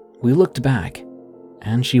town, we looked back,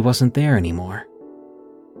 and she wasn't there anymore.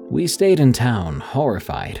 We stayed in town,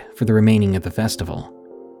 horrified, for the remaining of the festival,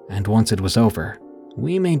 and once it was over,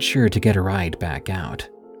 we made sure to get a ride back out.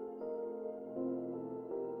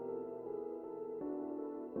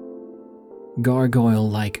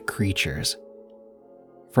 Gargoyle-like creatures.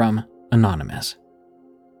 From Anonymous.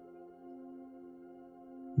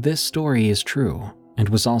 This story is true and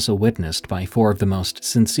was also witnessed by 4 of the most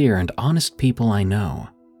sincere and honest people I know,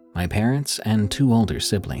 my parents and 2 older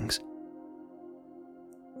siblings.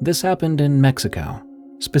 This happened in Mexico,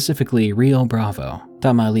 specifically Rio Bravo,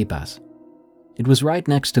 Tamaulipas. It was right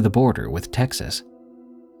next to the border with Texas.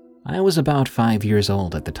 I was about 5 years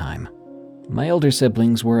old at the time. My older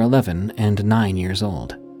siblings were 11 and 9 years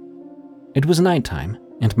old. It was nighttime,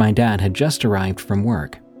 and my dad had just arrived from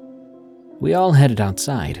work. We all headed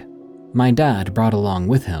outside. My dad brought along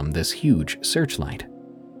with him this huge searchlight.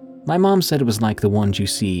 My mom said it was like the ones you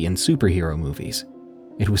see in superhero movies.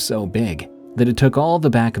 It was so big that it took all the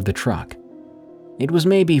back of the truck. It was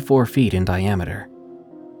maybe 4 feet in diameter.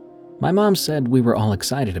 My mom said we were all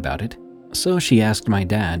excited about it, so she asked my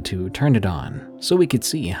dad to turn it on so we could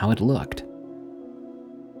see how it looked.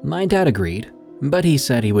 My dad agreed, but he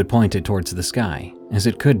said he would point it towards the sky as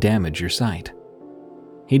it could damage your sight.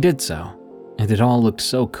 He did so, and it all looked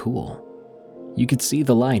so cool. You could see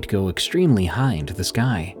the light go extremely high into the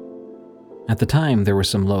sky. At the time, there were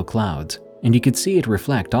some low clouds, and you could see it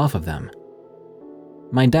reflect off of them.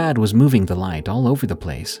 My dad was moving the light all over the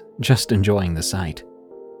place, just enjoying the sight.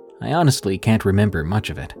 I honestly can't remember much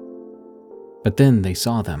of it. But then they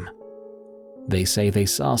saw them. They say they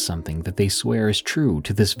saw something that they swear is true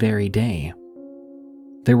to this very day.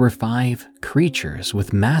 There were 5 creatures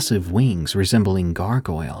with massive wings resembling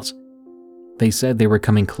gargoyles. They said they were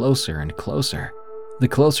coming closer and closer. The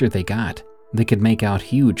closer they got, they could make out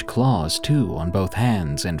huge claws too on both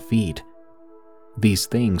hands and feet. These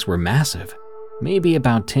things were massive, maybe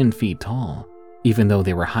about 10 feet tall. Even though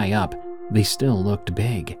they were high up, they still looked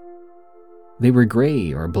big. They were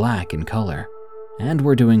gray or black in color, and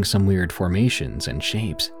were doing some weird formations and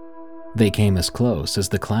shapes. They came as close as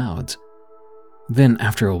the clouds. Then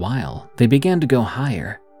after a while, they began to go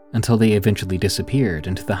higher until they eventually disappeared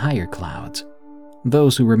into the higher clouds.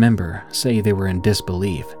 Those who remember say they were in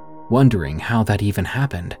disbelief, wondering how that even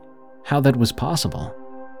happened, how that was possible.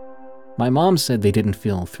 My mom said they didn't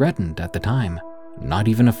feel threatened at the time, not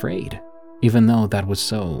even afraid, even though that was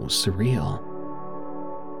so surreal.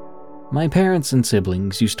 My parents and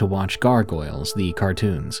siblings used to watch Gargoyles, the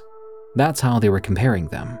cartoons. That's how they were comparing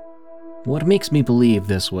them. What makes me believe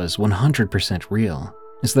this was 100% real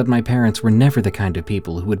is that my parents were never the kind of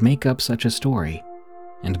people who would make up such a story,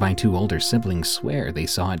 and my 2 older siblings swear they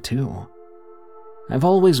saw it too. I've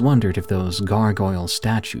always wondered if those gargoyle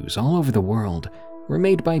statues all over the world were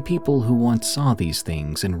made by people who once saw these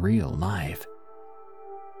things in real life.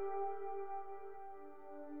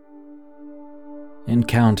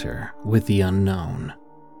 Encounter with the Unknown.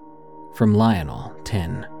 From Lionel,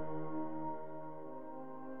 10.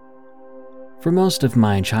 For most of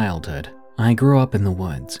my childhood, I grew up in the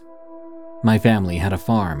woods. My family had a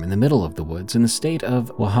farm in the middle of the woods in the state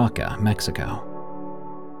of Oaxaca, Mexico.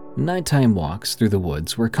 Nighttime walks through the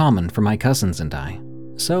woods were common for my cousins and I,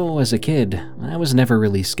 so as a kid, I was never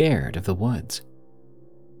really scared of the woods.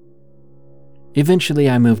 Eventually,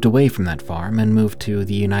 I moved away from that farm and moved to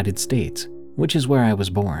the United States, which is where I was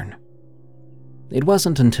born. It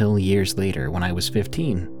wasn't until years later, when I was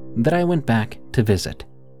 15, that I went back to visit.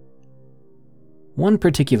 One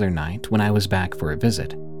particular night when I was back for a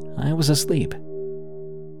visit, I was asleep.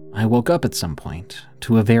 I woke up at some point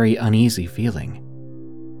to a very uneasy feeling.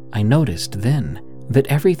 I noticed then that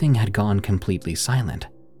everything had gone completely silent.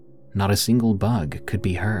 Not a single bug could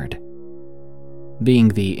be heard. Being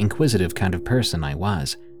the inquisitive kind of person I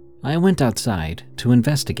was, I went outside to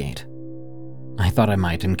investigate. I thought I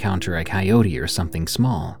might encounter a coyote or something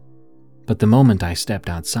small, but the moment I stepped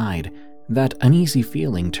outside, that uneasy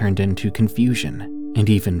feeling turned into confusion and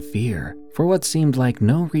even fear for what seemed like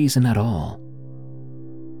no reason at all.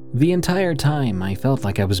 The entire time, I felt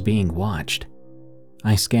like I was being watched.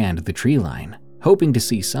 I scanned the tree line, hoping to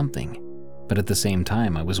see something, but at the same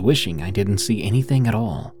time I was wishing I didn't see anything at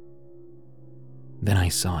all. Then I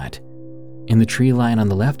saw it. In the tree line on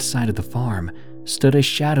the left side of the farm stood a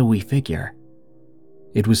shadowy figure.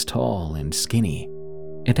 It was tall and skinny.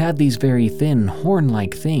 It had these very thin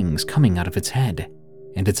horn-like things coming out of its head,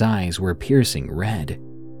 and its eyes were piercing red.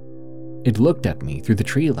 It looked at me through the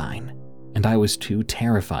tree line, and I was too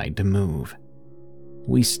terrified to move.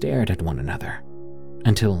 We stared at one another,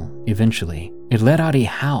 until eventually it let out a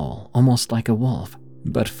howl almost like a wolf,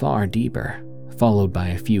 but far deeper, followed by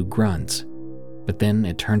a few grunts. But then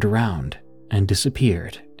it turned around and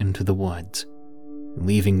disappeared into the woods,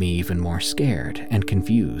 leaving me even more scared and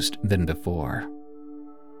confused than before.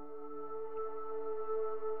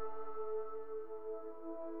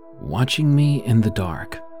 Watching me in the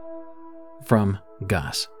dark. From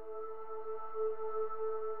Gus.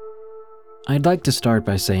 I'd like to start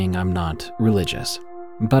by saying I'm not religious,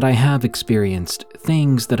 but I have experienced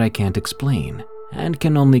things that I can't explain and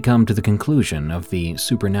can only come to the conclusion of the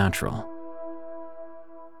supernatural.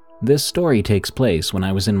 This story takes place when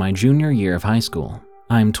I was in my junior year of high school.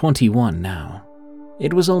 I'm 21 now.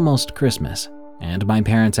 It was almost Christmas, and my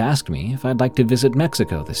parents asked me if I'd like to visit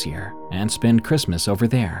Mexico this year and spend Christmas over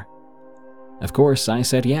there. Of course, I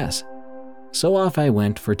said yes. So off I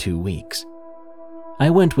went for 2 weeks.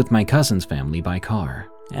 I went with my cousin's family by car,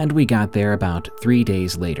 and we got there about 3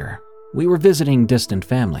 days later. We were visiting distant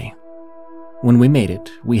family. When we made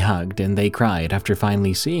it, we hugged and they cried after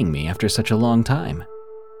finally seeing me after such a long time.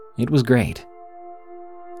 It was great.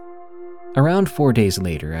 Around 4 days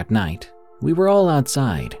later at night, we were all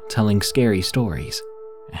outside telling scary stories,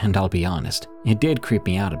 and I'll be honest, it did creep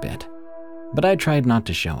me out a bit, but I tried not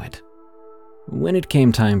to show it. When it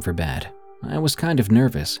came time for bed, I was kind of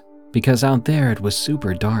nervous because out there it was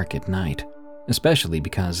super dark at night, especially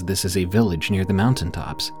because this is a village near the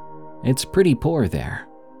mountaintops. It's pretty poor there.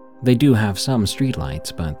 They do have some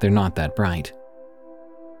streetlights, but they're not that bright.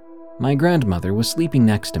 My grandmother was sleeping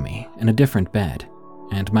next to me in a different bed,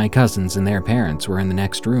 and my cousins and their parents were in the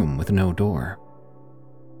next room with no door.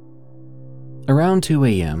 Around 2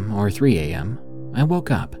 a.m. or 3 a.m., I woke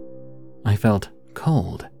up. I felt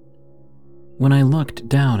cold. When I looked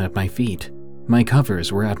down at my feet, my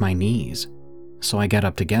covers were at my knees, so I got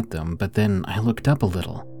up to get them, but then I looked up a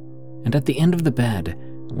little, and at the end of the bed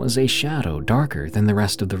was a shadow darker than the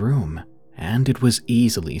rest of the room, and it was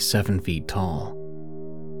easily 7 feet tall.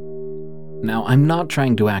 Now, I'm not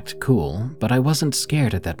trying to act cool, but I wasn't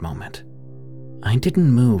scared at that moment. I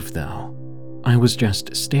didn't move, though. I was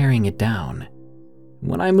just staring it down.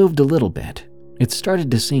 When I moved a little bit, it started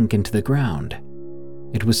to sink into the ground.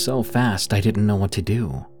 It was so fast I didn't know what to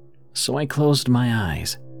do, so I closed my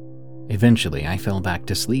eyes. Eventually, I fell back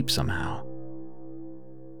to sleep somehow.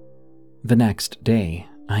 The next day,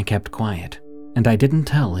 I kept quiet, and I didn't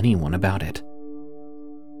tell anyone about it.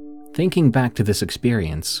 Thinking back to this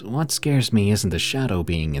experience, what scares me isn't the shadow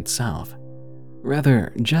being itself.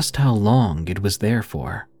 Rather, just how long it was there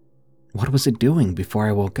for. What was it doing before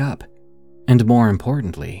I woke up? And more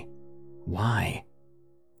importantly, why?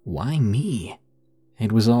 Why me?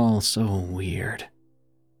 It was all so weird.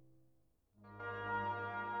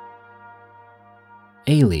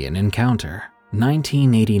 Alien Encounter,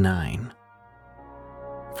 1989.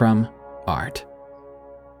 From Art.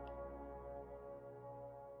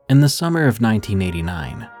 In the summer of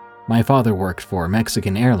 1989, my father worked for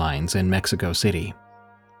Mexican Airlines in Mexico City.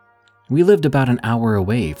 We lived about an hour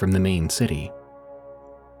away from the main city.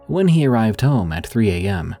 When he arrived home at 3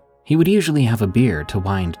 a.m., he would usually have a beer to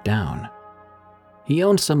wind down. He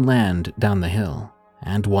owned some land down the hill,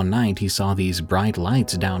 and one night he saw these bright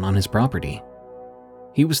lights down on his property.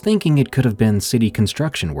 He was thinking it could have been city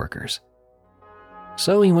construction workers.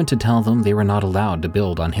 So he went to tell them they were not allowed to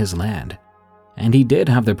build on his land, and he did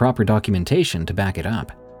have the proper documentation to back it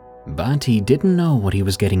up, but he didn't know what he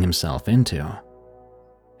was getting himself into.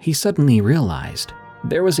 He suddenly realized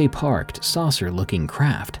there was a parked saucer-looking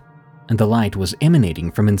craft, and the light was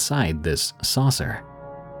emanating from inside this saucer.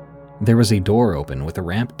 There was a door open with a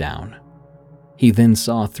ramp down. He then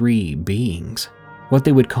saw 3 beings, what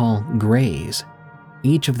they would call greys.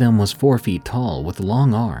 Each of them was 4 feet tall with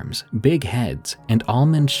long arms, big heads, and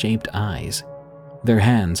almond-shaped eyes. Their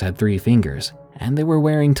hands had 3 fingers, and they were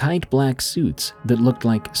wearing tight black suits that looked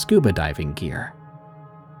like scuba diving gear.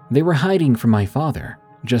 They were hiding from my father,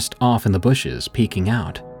 just off in the bushes, peeking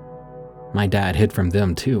out. My dad hid from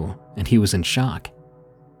them too, and he was in shock.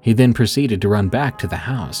 He then proceeded to run back to the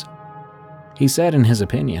house. He said in his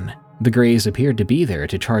opinion, the Greys appeared to be there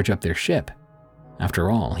to charge up their ship.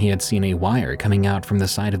 After all, he had seen a wire coming out from the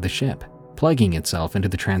side of the ship, plugging itself into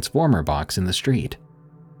the transformer box in the street.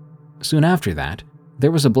 Soon after that,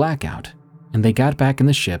 there was a blackout, and they got back in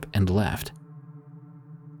the ship and left.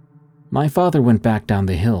 My father went back down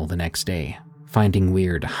the hill the next day, finding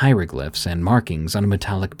weird hieroglyphs and markings on a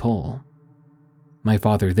metallic pole. My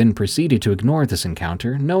father then proceeded to ignore this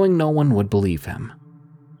encounter, knowing no one would believe him.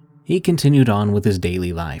 He continued on with his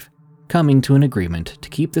daily life, coming to an agreement to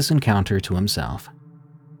keep this encounter to himself.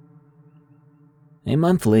 A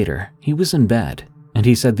month later, he was in bed, and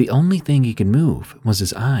he said the only thing he could move was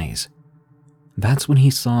his eyes. That's when he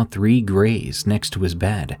saw 3 greys next to his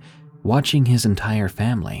bed, watching his entire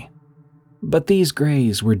family. But these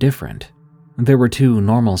greys were different. There were 2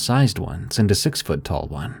 normal-sized ones and a 6-foot-tall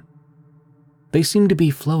one. They seemed to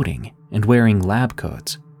be floating and wearing lab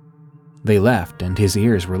coats. They left, and his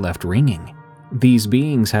ears were left ringing. These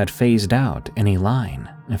beings had phased out in a line,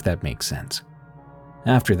 if that makes sense.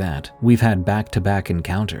 After that, we've had back-to-back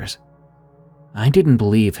encounters. I didn't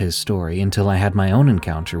believe his story until I had my own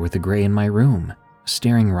encounter with a Grey in my room,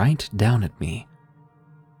 staring right down at me.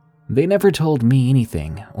 They never told me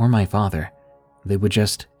anything, or my father. They would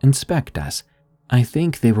just inspect us. I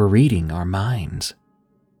think they were reading our minds.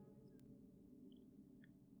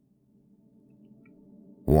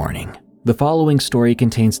 Warning. The following story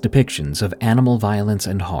contains depictions of animal violence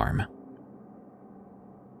and harm.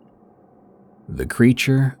 The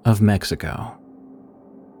Creature of Mexico.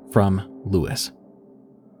 From Lewis.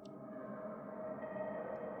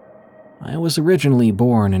 I was originally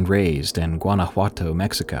born and raised in Guanajuato,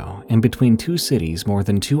 Mexico, in between 2 cities more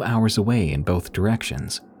than 2 hours away in both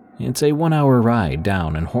directions. It's a 1-hour ride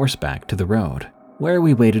down on horseback to the road, where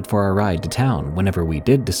we waited for our ride to town whenever we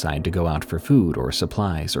did decide to go out for food or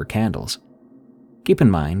supplies or candles. Keep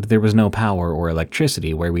in mind, there was no power or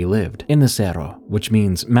electricity where we lived, in the cerro, which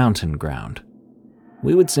means mountain ground.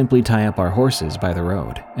 We would simply tie up our horses by the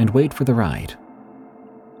road and wait for the ride.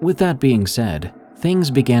 With that being said,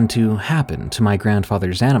 things began to happen to my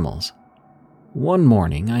grandfather's animals. One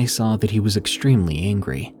morning, I saw that he was extremely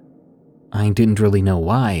angry. I didn't really know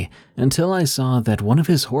why until I saw that one of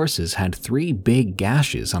his horses had 3 big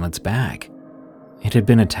gashes on its back. It had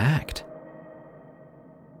been attacked.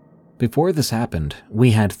 Before this happened, we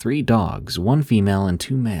had 3 dogs, 1 female and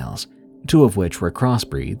 2 males, 2 of which were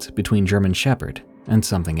crossbreeds between German Shepherd and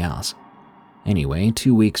something else. Anyway,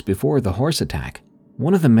 2 weeks before the horse attack,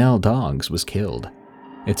 one of the male dogs was killed.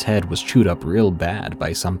 Its head was chewed up real bad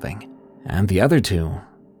by something. And the other 2,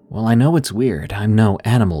 well, I know it's weird, I'm no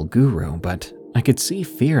animal guru, but I could see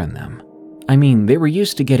fear in them. I mean, they were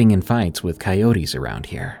used to getting in fights with coyotes around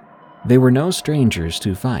here. They were no strangers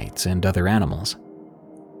to fights and other animals.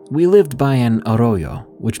 We lived by an arroyo,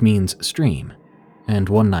 which means stream, and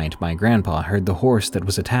one night my grandpa heard the horse that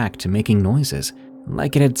was attacked making noises,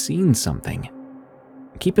 like it had seen something.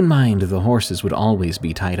 Keep in mind the horses would always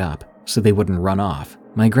be tied up, so they wouldn't run off.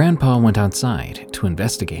 My grandpa went outside to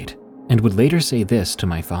investigate, and would later say this to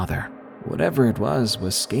my father. Whatever it was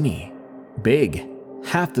skinny, big,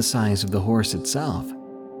 half the size of the horse itself.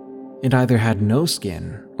 It either had no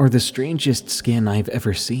skin or the strangest skin I've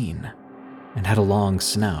ever seen, and had a long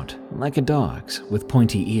snout, like a dog's, with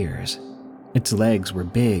pointy ears. Its legs were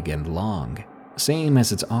big and long, same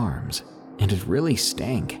as its arms, and it really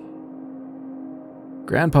stank.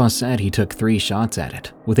 Grandpa said he took 3 shots at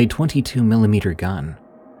it with a 22mm gun.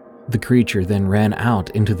 The creature then ran out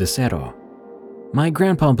into the cerro. My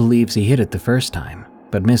grandpa believes he hit it the first time,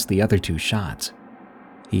 but missed the other 2 shots.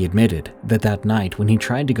 He admitted that night when he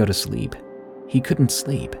tried to go to sleep, he couldn't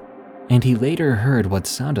sleep, and he later heard what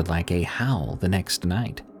sounded like a howl the next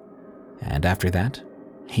night. And after that,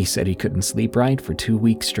 he said he couldn't sleep right for 2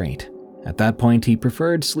 weeks straight. At that point, he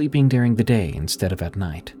preferred sleeping during the day instead of at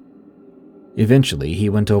night. Eventually, he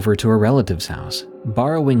went over to a relative's house,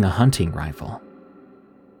 borrowing a hunting rifle.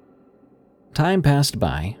 Time passed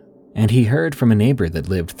by, and he heard from a neighbor that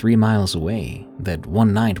lived 3 miles away that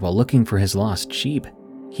one night while looking for his lost sheep,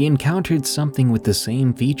 he encountered something with the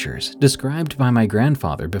same features described by my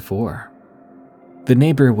grandfather before. The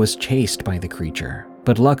neighbor was chased by the creature,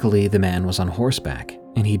 but luckily the man was on horseback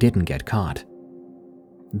and he didn't get caught.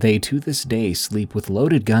 They to this day sleep with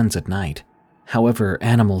loaded guns at night. However,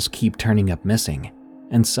 animals keep turning up missing,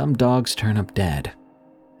 and some dogs turn up dead.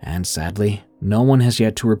 And sadly, no one has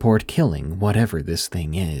yet to report killing whatever this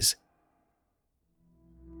thing is.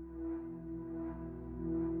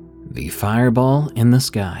 The Fireball in the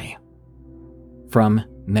Sky. From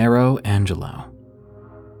Nero Angelo.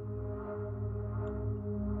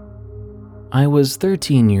 I was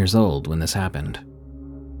 13 years old when this happened.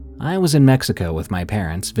 I was in Mexico with my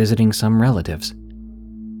parents visiting some relatives.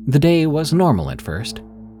 The day was normal at first.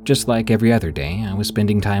 Just like every other day, I was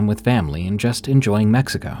spending time with family and just enjoying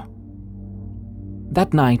Mexico.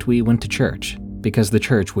 That night we went to church, because the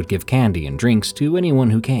church would give candy and drinks to anyone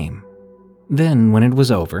who came. Then, when it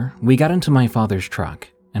was over, we got into my father's truck,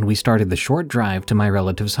 and we started the short drive to my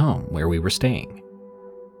relative's home where we were staying.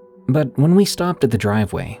 But when we stopped at the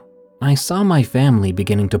driveway, I saw my family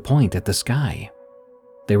beginning to point at the sky.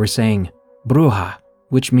 They were saying, "Bruja,"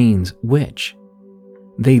 which means witch.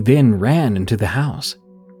 They then ran into the house,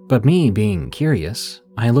 but me being curious,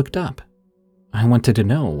 I looked up. I wanted to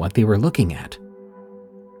know what they were looking at.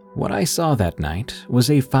 What I saw that night was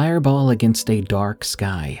a fireball against a dark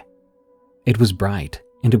sky. It was bright,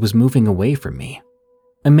 and it was moving away from me.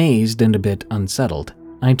 Amazed and a bit unsettled,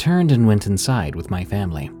 I turned and went inside with my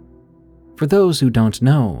family. For those who don't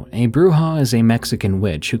know, a bruja is a Mexican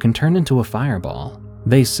witch who can turn into a fireball.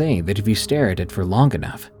 They say that if you stare at it for long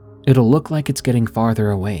enough, it'll look like it's getting farther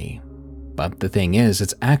away. But the thing is,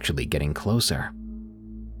 it's actually getting closer.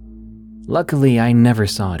 Luckily, I never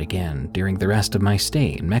saw it again during the rest of my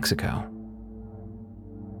stay in Mexico.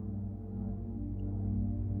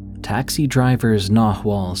 Taxi driver's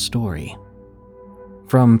Nahual story.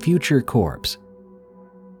 From Future Corpse.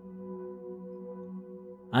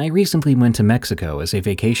 I recently went to Mexico as a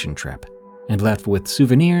vacation trip and left with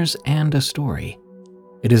souvenirs and a story.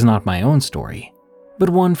 It is not my own story,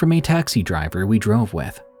 but one from a taxi driver we drove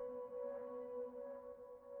with.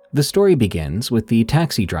 The story begins with the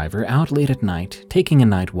taxi driver out late at night taking a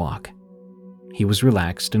night walk. He was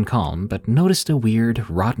relaxed and calm, but noticed a weird,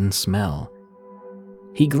 rotten smell.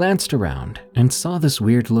 He glanced around and saw this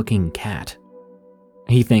weird-looking cat.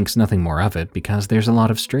 He thinks nothing more of it because there's a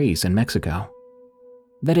lot of strays in Mexico.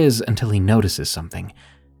 That is, until he notices something.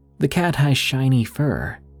 The cat has shiny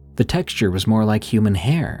fur. The texture was more like human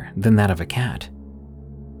hair than that of a cat.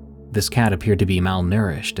 This cat appeared to be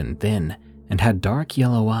malnourished and thin, and had dark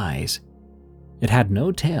yellow eyes. It had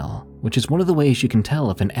no tail, which is one of the ways you can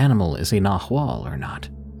tell if an animal is a Nahual or not.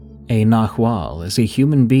 A Nahual is a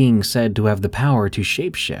human being said to have the power to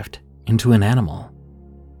shapeshift into an animal.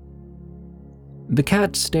 The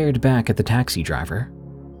cat stared back at the taxi driver.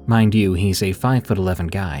 Mind you, he's a 5'11"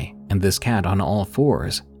 guy, and this cat on all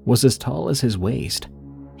fours was as tall as his waist.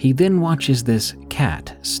 He then watches this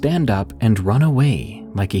cat stand up and run away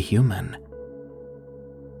like a human.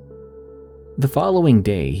 The following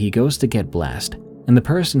day, he goes to get blessed, and the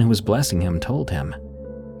person who was blessing him told him,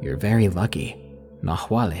 "You're very lucky.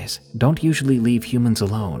 Nahuales don't usually leave humans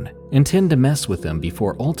alone and tend to mess with them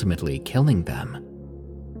before ultimately killing them."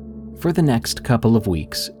 For the next couple of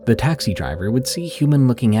weeks, the taxi driver would see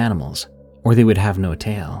human-looking animals, or they would have no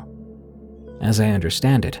tail. As I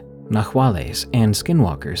understand it, Nahuales and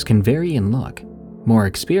skinwalkers can vary in look. More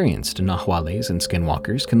experienced Nahuales and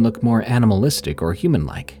skinwalkers can look more animalistic or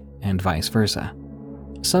human-like, and vice versa.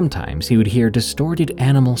 Sometimes he would hear distorted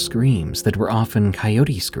animal screams that were often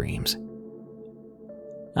coyote screams.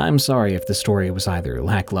 I'm sorry if the story was either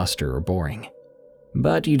lackluster or boring,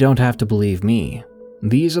 but you don't have to believe me.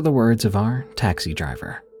 These are the words of our taxi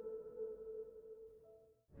driver.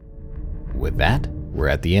 With that, we're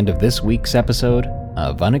at the end of this week's episode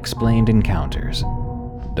of Unexplained Encounters.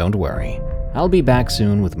 Don't worry, I'll be back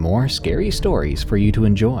soon with more scary stories for you to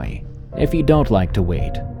enjoy. If you don't like to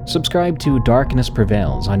wait, subscribe to Darkness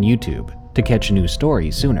Prevails on YouTube to catch new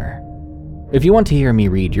stories sooner. If you want to hear me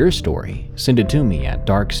read your story, send it to me at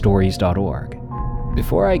darkstories.org.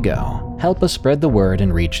 Before I go, help us spread the word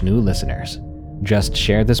and reach new listeners. Just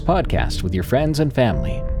share this podcast with your friends and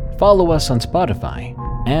family, follow us on Spotify,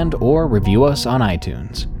 and/or review us on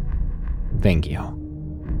iTunes. Thank you.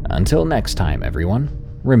 Until next time, everyone,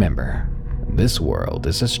 remember, this world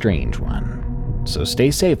is a strange one, so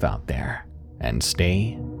stay safe out there and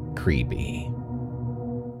stay creepy.